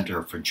at the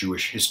Center for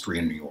Jewish History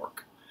in New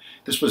York.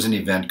 This was an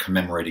event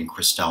commemorating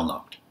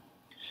Kristallnacht.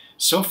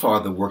 So far,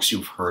 the works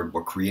you've heard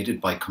were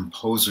created by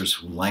composers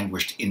who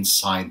languished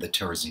inside the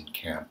Terezin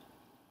camp.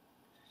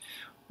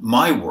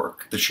 My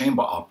work, the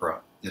chamber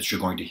opera that you're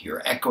going to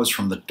hear, Echoes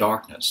from the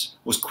Darkness,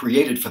 was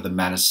created for the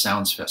Mannes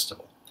Sounds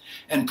Festival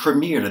and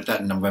premiered at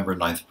that November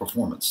 9th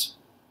performance.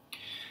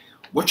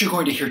 What you're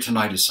going to hear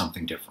tonight is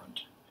something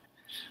different.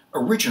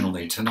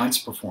 Originally, tonight's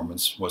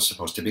performance was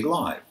supposed to be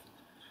live,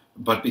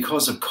 but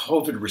because of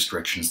COVID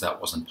restrictions,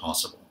 that wasn't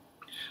possible.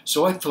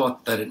 So I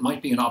thought that it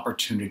might be an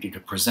opportunity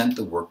to present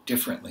the work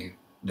differently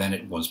than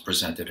it was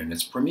presented in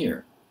its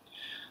premiere.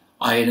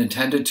 I had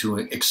intended to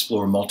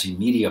explore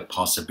multimedia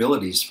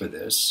possibilities for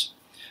this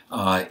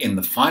in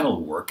the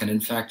final work, and in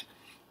fact,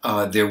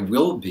 there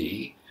will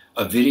be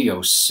a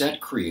video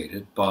set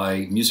created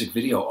by music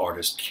video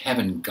artist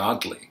Kevin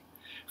Godley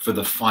for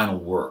the final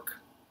work.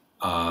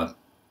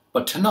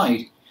 But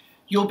tonight,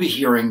 you'll be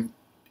hearing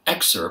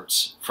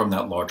excerpts from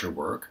that larger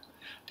work,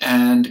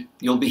 and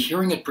you'll be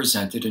hearing it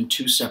presented in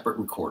two separate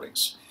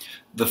recordings.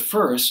 The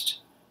first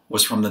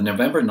was from the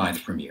November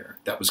 9th premiere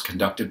that was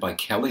conducted by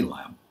Kelly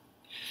Lamb,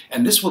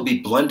 and this will be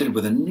blended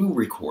with a new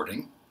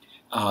recording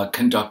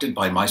conducted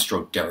by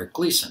Maestro Derek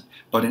Gleason,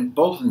 but in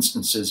both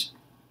instances,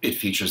 it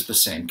features the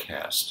same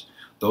cast.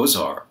 Those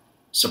are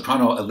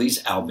soprano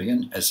Elise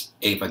Albion as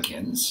Eva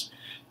Ginz,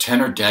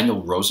 tenor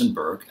Daniel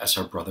Rosenberg as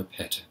her brother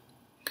Pete.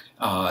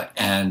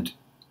 And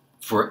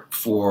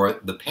for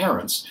the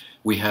parents,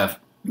 we have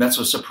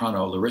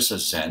mezzo-soprano Larissa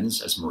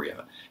Zenz as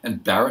Maria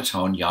and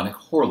baritone Yannick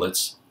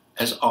Horlitz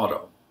as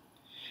Otto.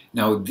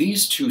 Now,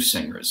 these two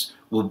singers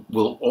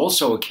will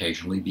also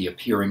occasionally be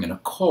appearing in a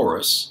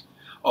chorus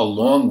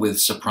along with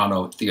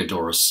soprano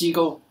Theodora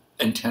Siegel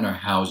and tenor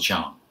Hao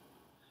Zhang.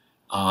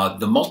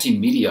 The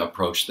multimedia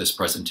approach to this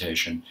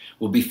presentation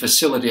will be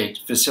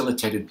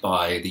facilitated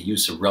by the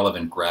use of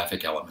relevant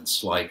graphic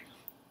elements like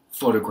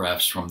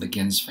photographs from the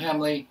Ginz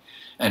family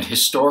and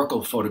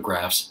historical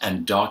photographs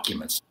and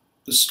documents.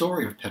 The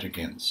story of Peter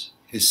Ginz,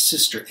 his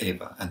sister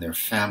Eva, and their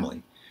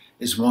family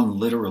is one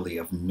literally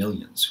of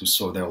millions who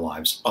saw their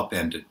lives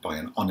upended by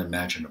an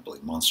unimaginably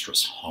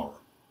monstrous horror.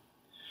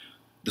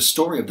 The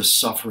story of the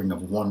suffering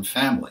of one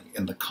family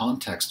in the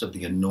context of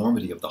the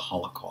enormity of the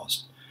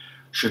Holocaust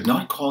should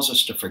not cause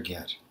us to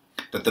forget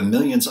that the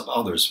millions of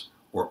others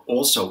were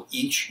also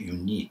each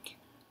unique,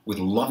 with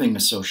loving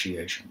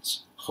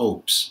associations,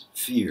 hopes,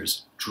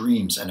 fears,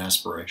 dreams, and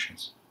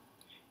aspirations.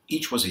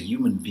 Each was a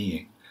human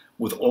being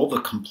with all the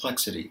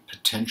complexity,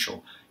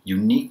 potential,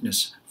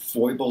 uniqueness,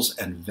 foibles,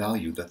 and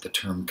value that the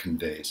term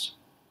conveys.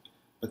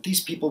 But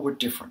these people were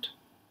different.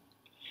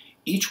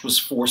 Each was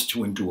forced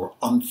to endure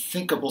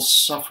unthinkable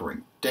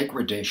suffering,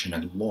 degradation,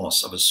 and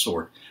loss of a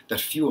sort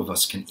that few of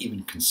us can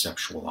even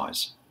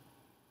conceptualize.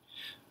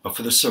 But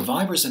for the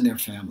survivors and their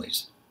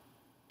families,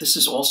 this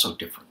is also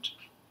different.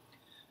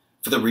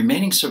 For the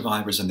remaining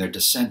survivors and their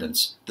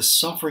descendants, the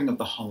suffering of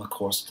the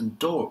Holocaust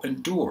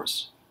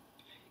endures.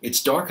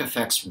 Its dark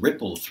effects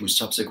ripple through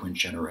subsequent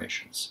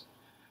generations.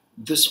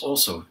 This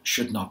also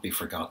should not be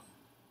forgotten.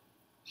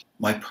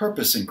 My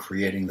purpose in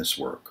creating this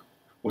work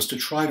was to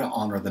try to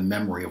honor the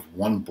memory of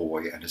one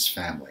boy and his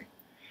family,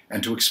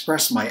 and to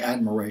express my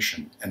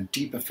admiration and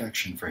deep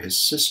affection for his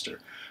sister,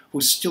 who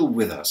is still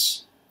with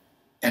us,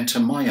 and to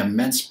my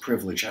immense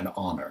privilege and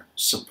honor,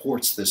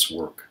 supports this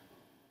work.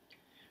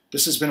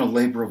 This has been a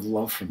labor of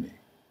love for me,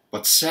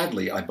 but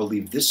sadly I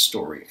believe this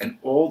story and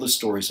all the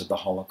stories of the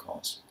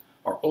Holocaust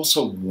are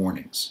also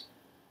warnings.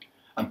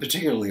 I'm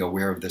particularly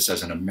aware of this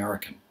as an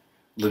American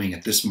living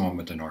at this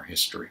moment in our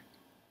history.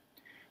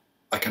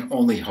 I can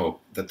only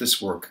hope that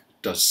this work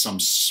does some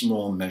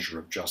small measure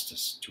of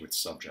justice to its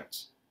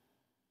subjects.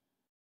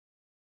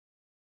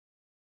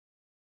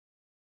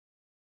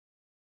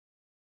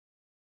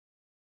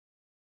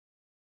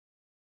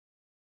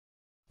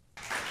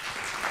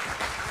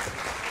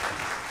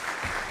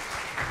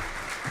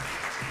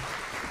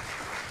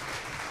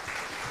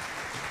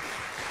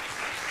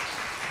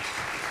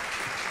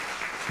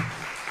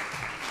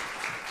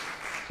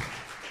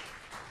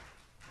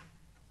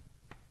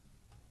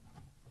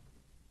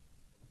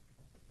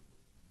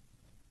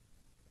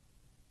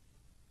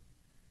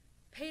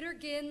 Peter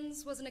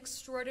Ginz was an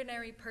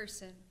extraordinary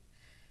person,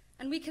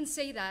 and we can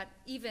say that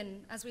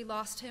even as we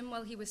lost him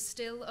while he was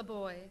still a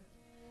boy.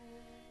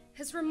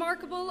 His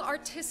remarkable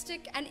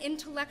artistic and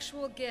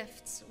intellectual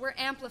gifts were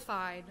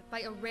amplified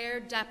by a rare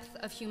depth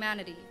of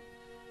humanity,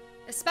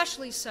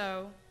 especially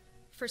so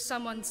for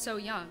someone so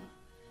young.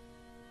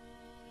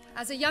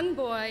 As a young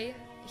boy,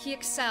 he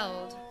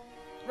excelled,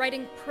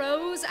 writing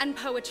prose and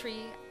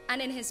poetry,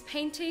 and in his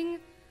painting,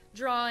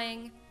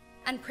 drawing,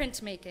 and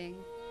printmaking.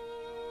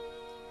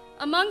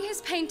 Among his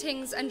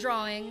paintings and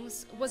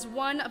drawings was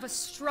one of a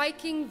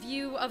striking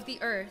view of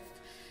the earth,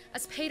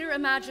 as Peter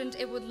imagined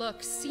it would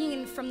look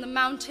seen from the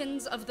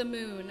mountains of the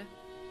moon.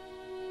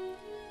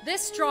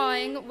 This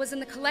drawing was in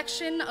the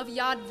collection of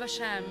Yad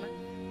Vashem,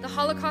 the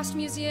Holocaust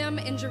Museum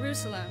in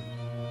Jerusalem.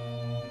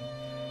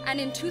 And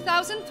in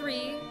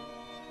 2003,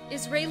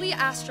 Israeli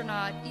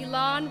astronaut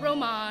Ilan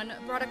Roman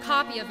brought a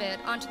copy of it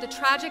onto the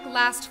tragic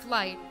last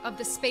flight of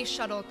the space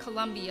shuttle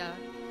Columbia.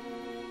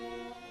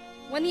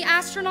 When the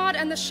astronaut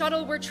and the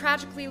shuttle were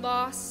tragically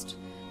lost,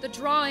 the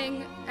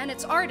drawing and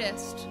its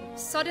artist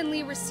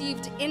suddenly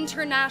received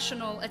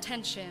international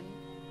attention.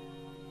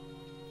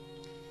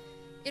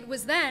 It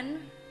was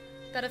then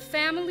that a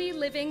family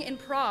living in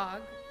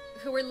Prague,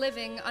 who were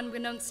living,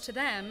 unbeknownst to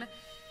them,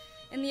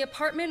 in the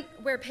apartment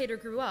where Peter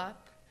grew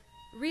up,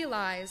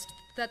 realized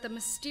that the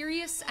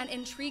mysterious and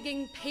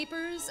intriguing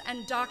papers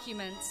and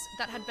documents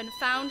that had been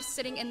found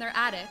sitting in their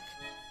attic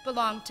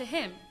belonged to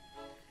him.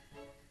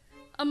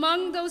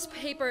 Among those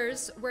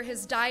papers were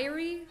his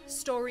diary,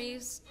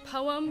 stories,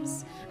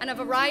 poems, and a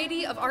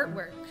variety of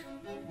artwork.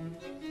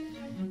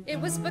 It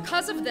was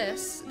because of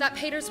this that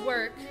Peter's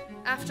work,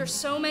 after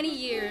so many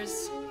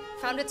years,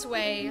 found its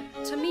way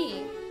to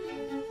me.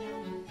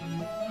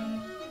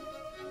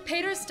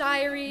 Peter's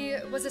diary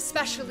was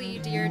especially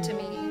dear to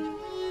me,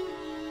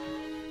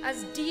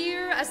 as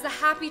dear as the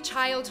happy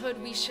childhood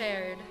we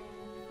shared.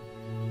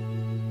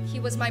 He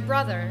was my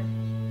brother,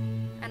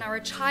 and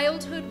our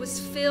childhood was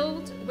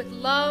filled with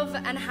love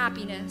and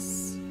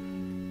happiness.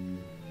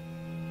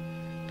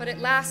 But it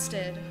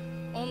lasted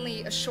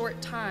only a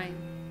short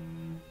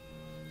time,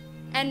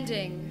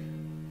 ending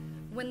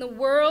when the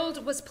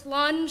world was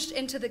plunged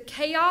into the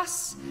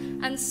chaos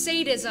and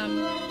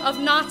sadism of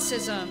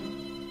Nazism.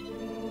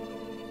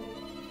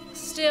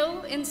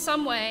 Still, in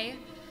some way,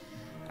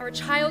 our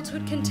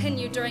childhood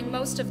continued during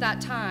most of that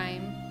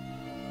time,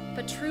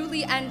 but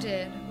truly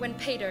ended when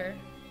Peter,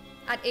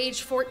 at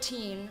age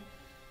 14,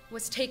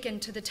 was taken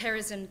to the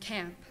Terezin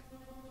camp.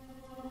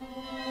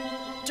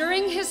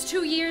 During his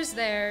 2 years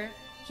there,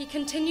 he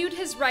continued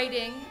his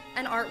writing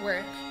and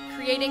artwork,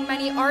 creating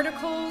many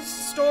articles,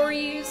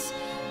 stories,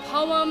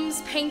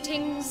 poems,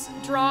 paintings,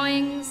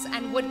 drawings,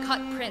 and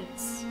woodcut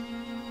prints.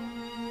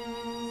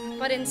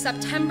 But in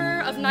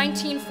September of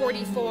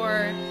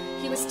 1944,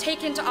 he was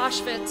taken to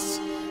Auschwitz,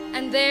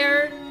 and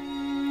there,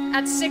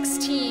 at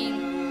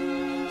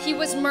 16, he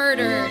was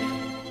murdered.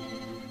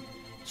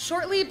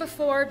 Shortly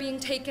before being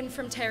taken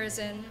from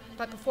Terezin,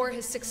 but before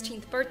his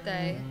 16th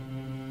birthday,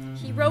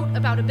 he wrote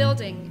about a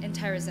building in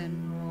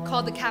Terezin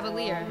called the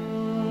Cavalier.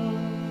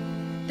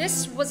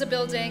 This was a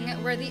building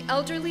where the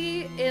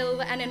elderly,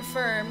 ill, and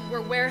infirm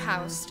were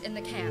warehoused in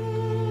the camp.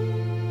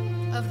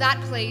 Of that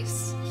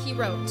place, he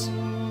wrote,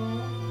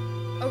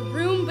 "A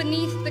room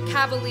beneath the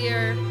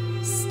Cavalier,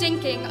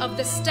 stinking of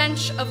the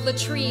stench of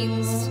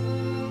latrines,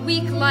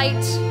 weak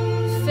light,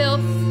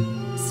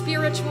 filth,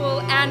 spiritual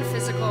and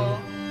physical.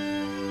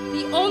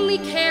 The only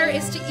care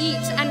is to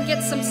eat and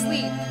get some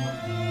sleep.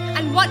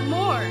 And what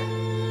more?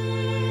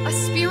 A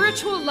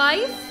spiritual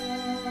life?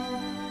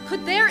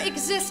 Could there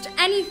exist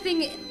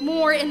anything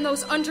more in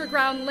those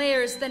underground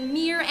layers than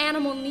mere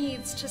animal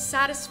needs to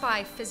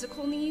satisfy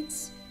physical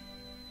needs?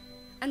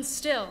 And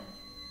still,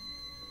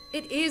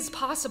 it is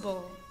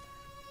possible.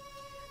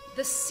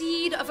 The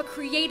seed of a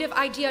creative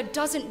idea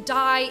doesn't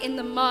die in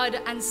the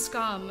mud and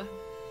scum.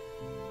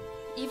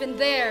 Even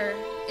there,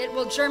 it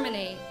will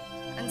germinate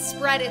and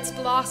spread its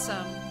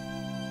blossom."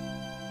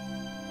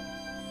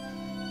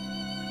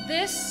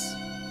 This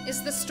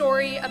is the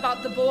story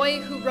about the boy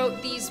who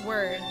wrote these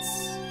words,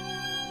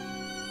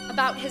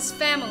 about his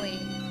family,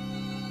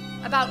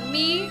 about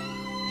me,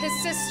 his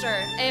sister,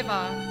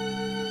 Eva,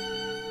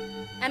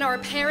 and our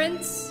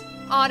parents,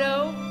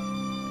 Otto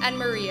and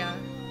Maria.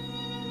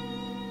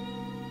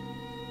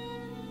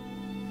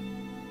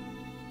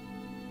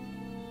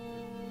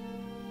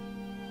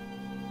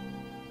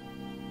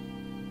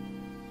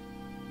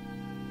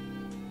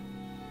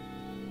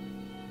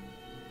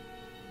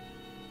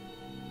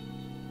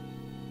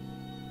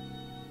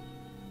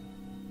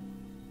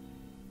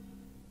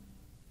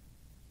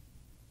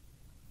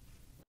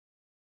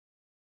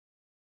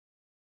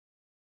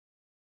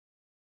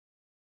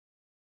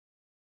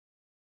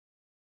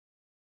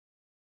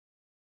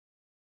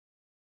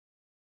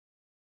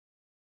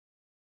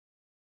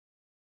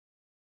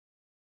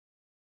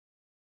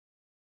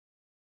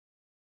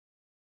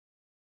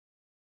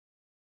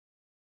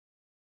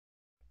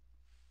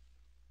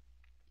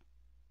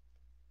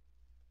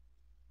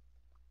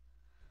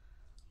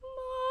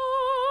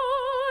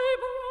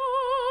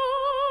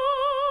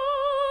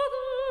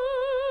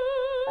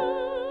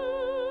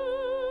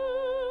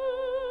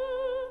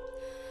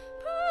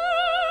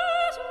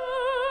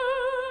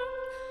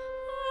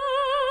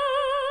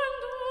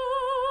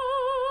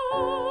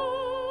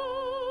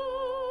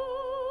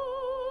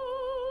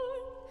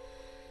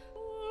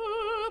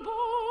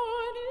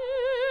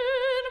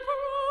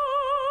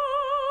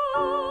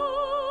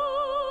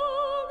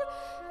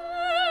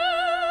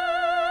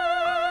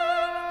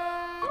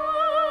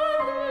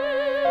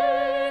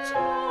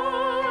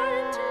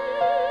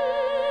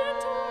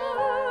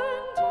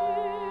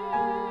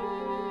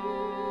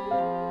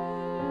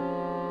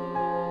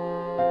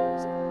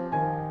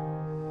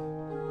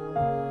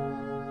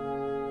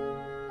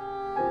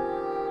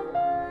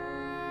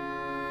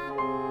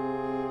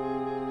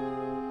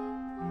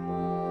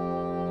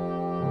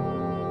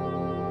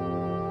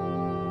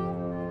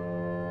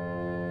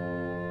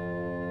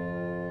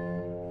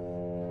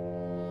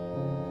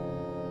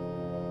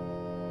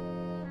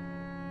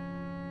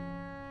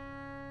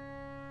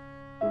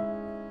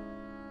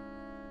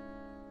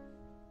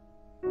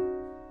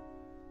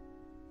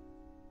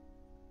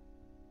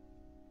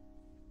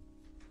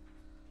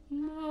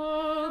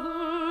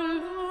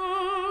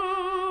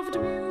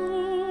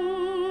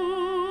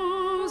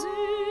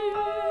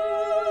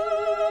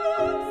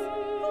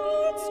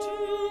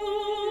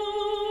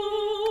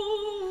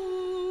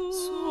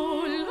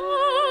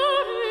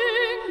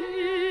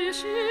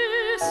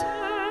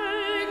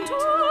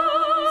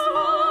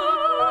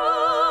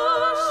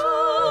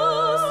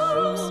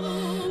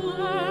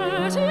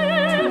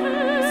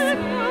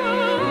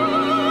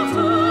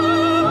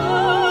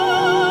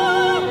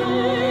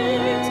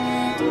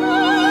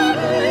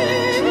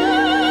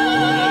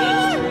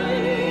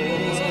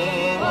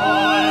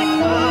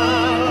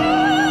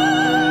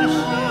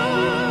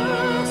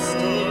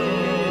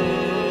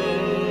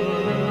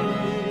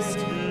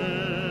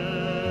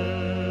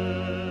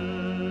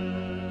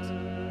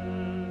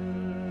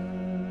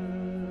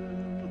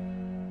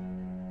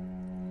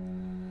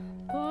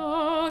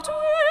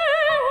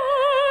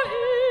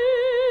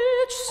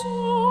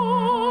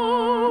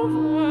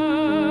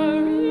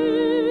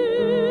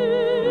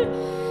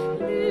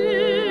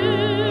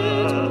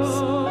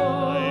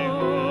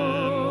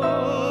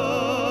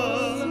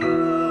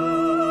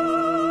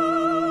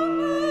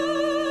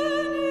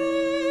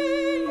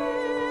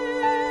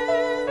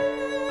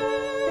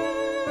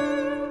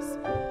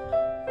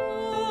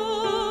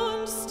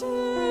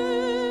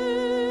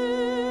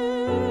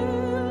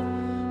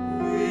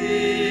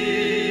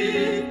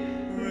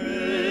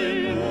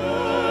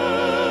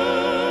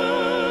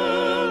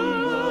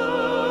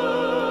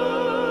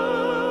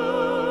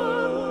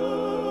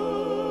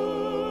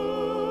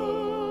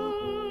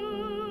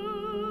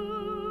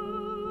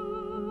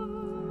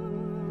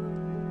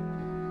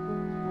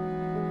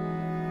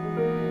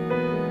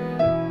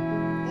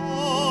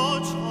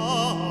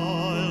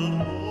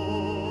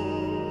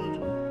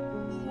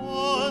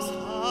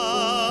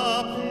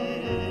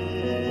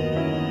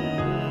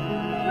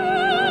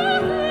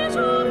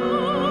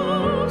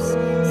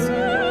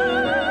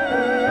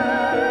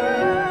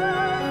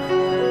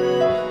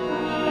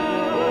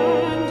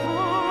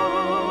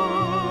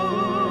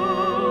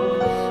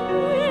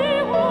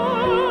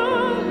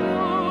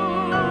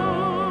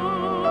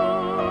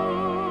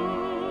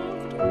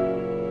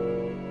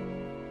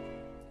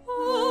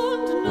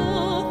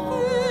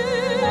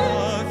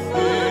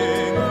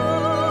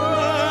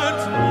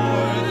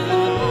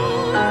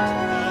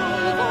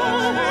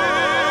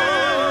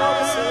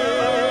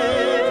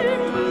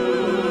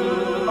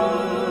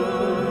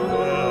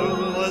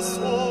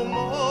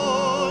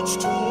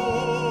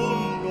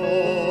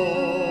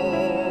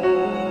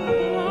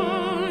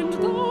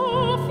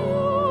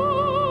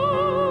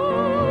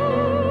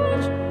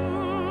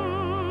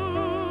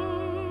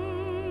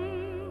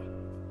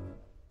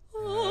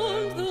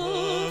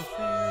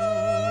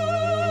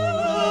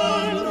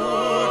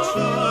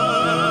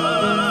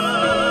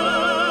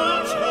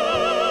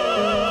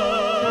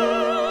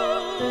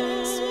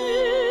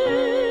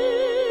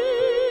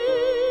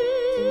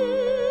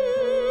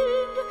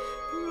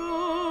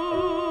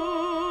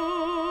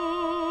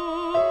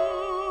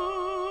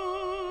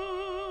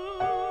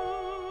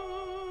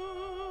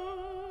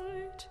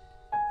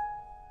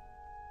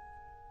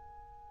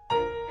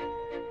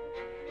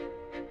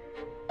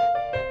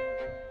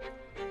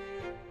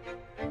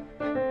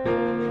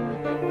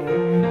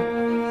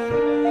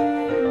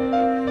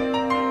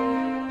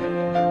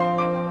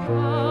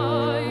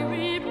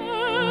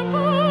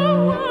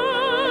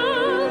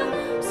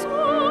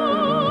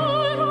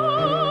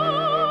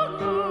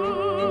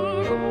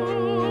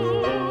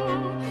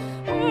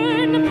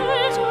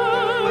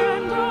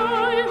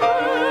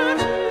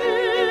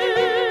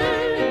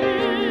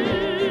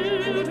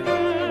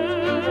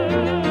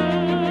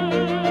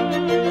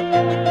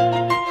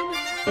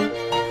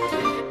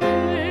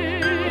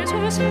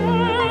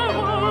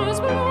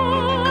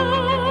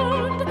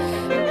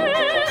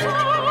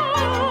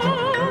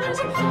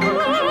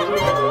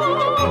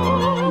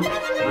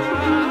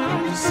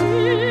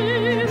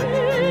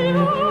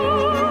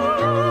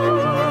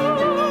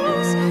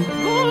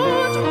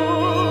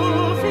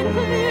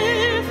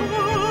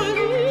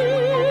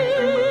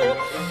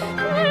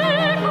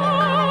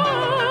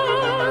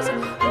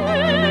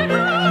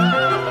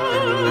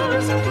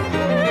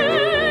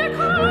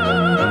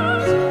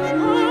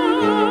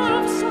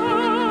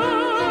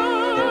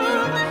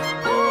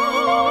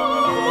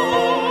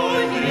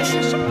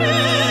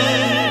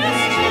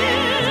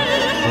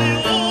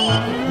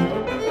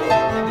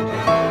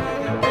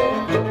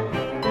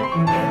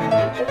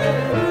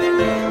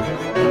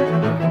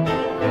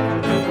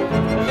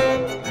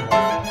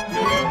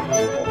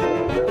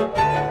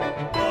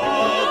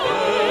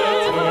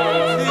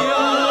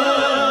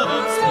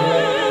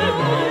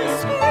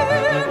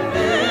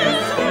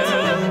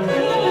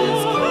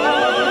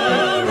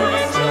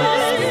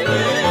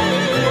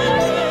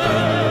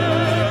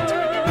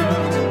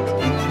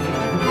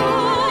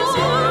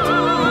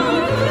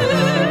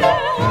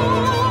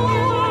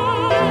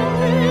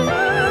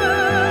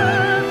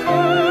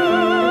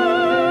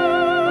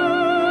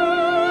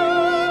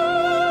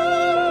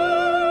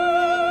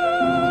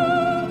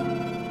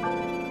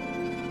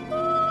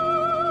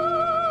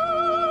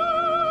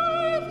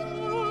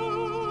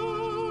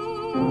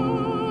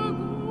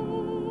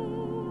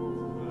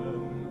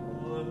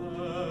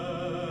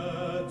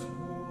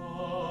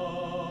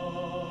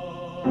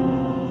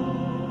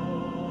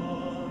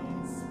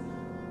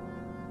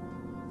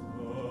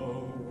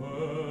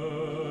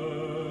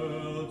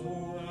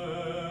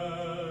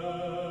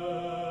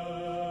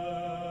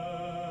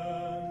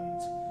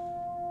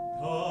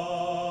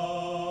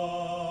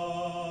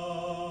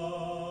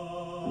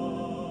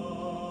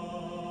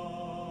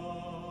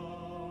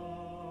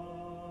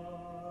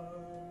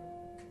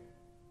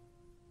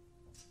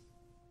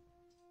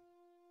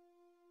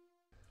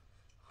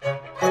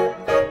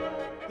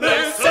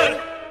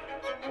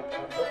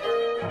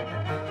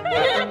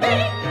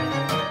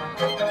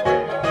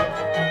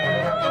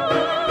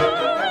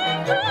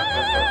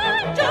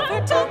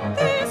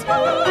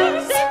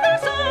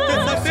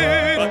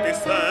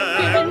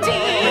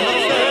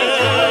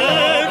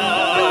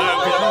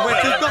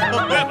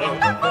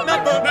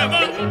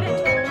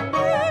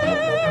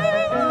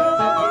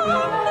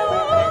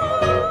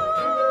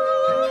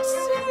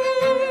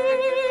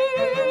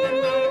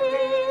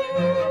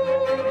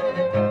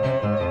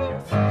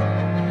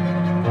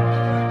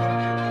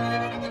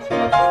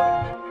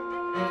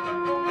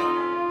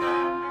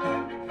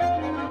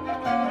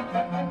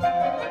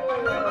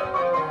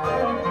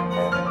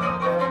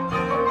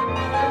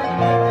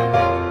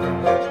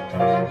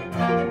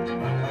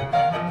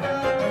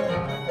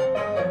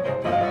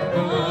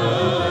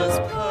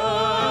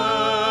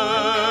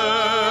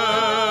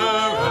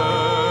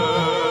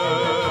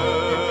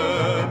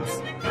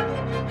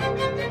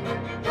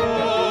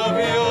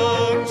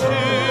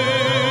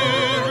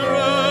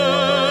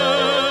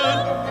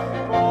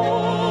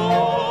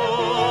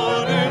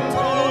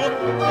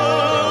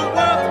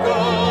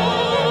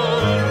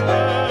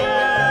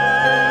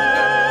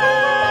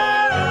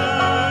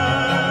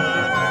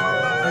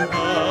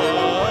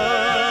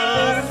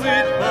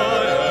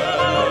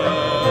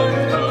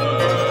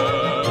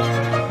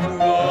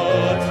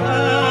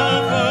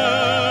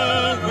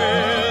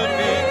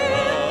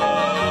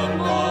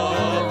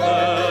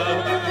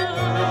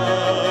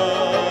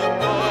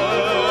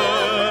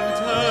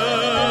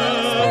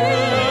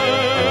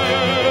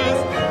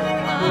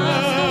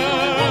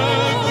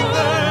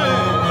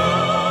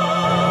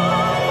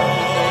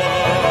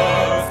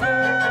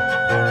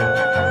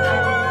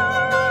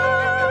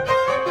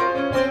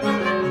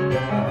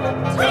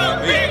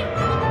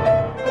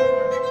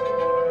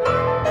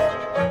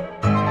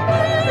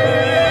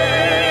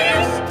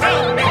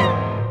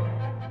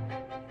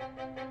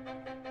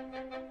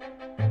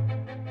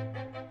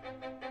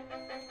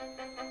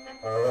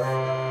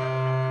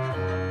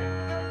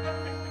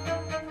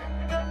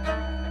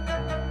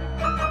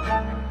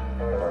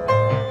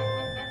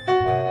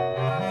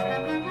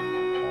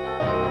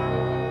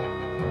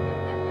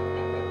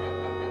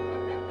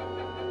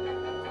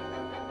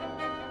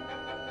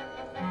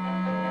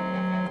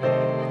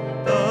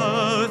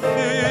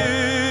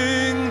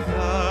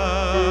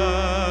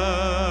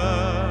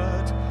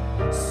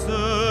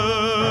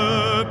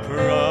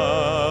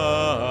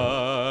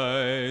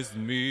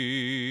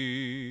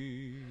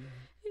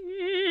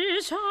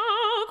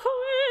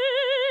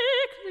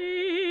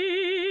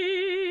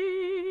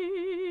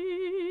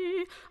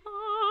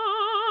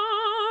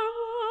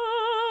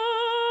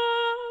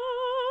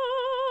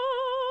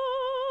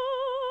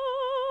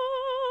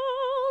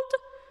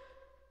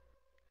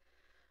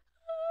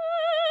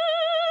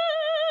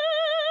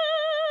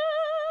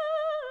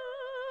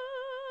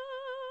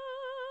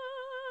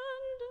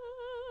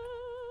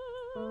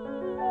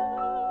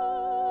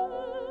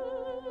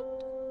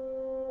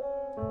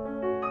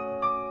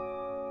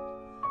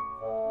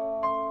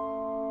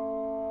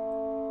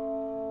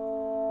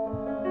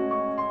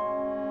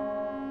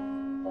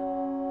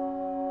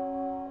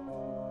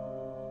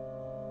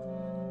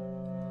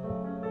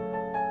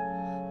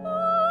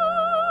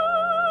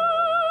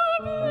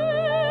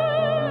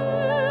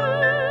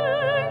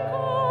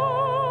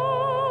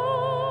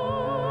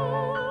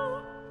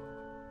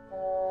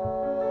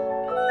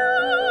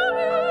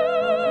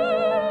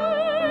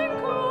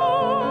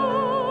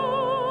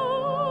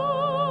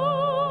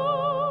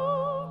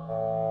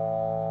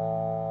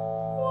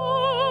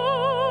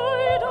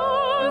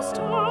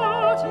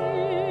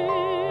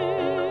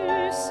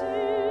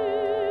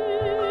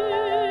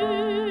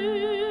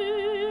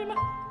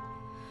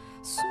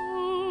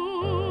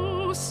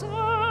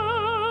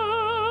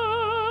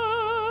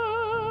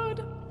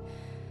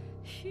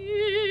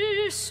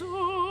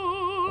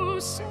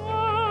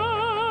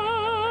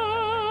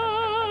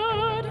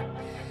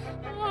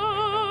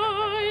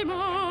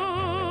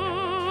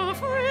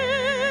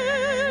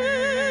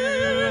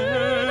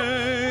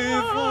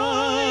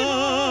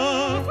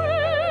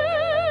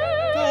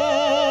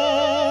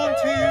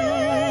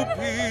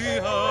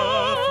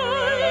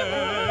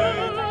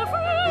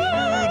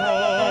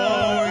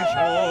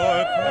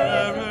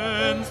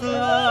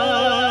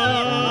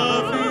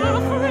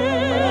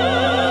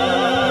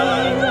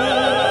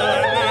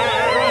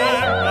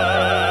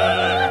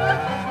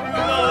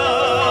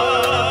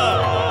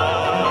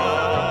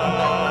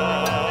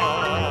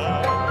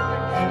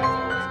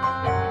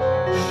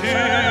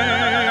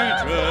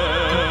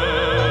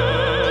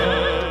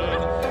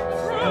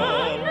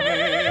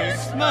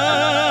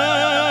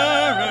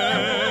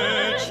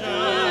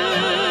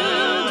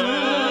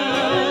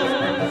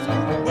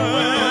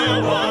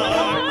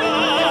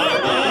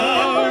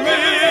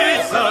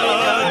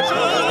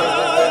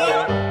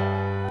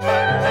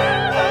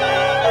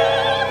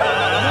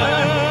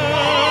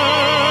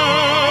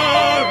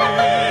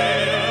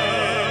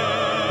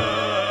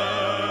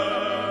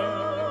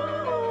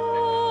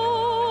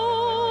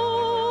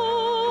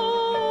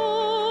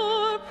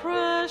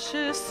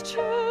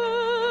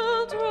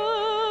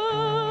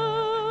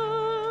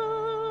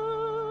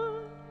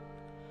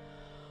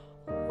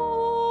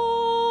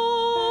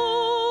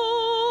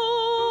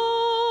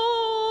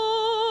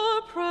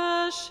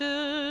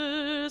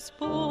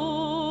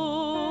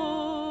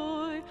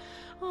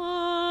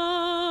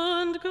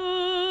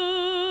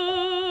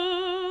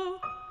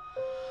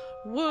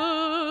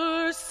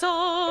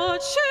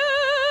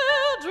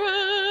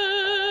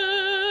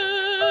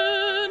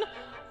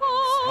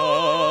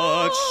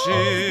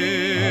 She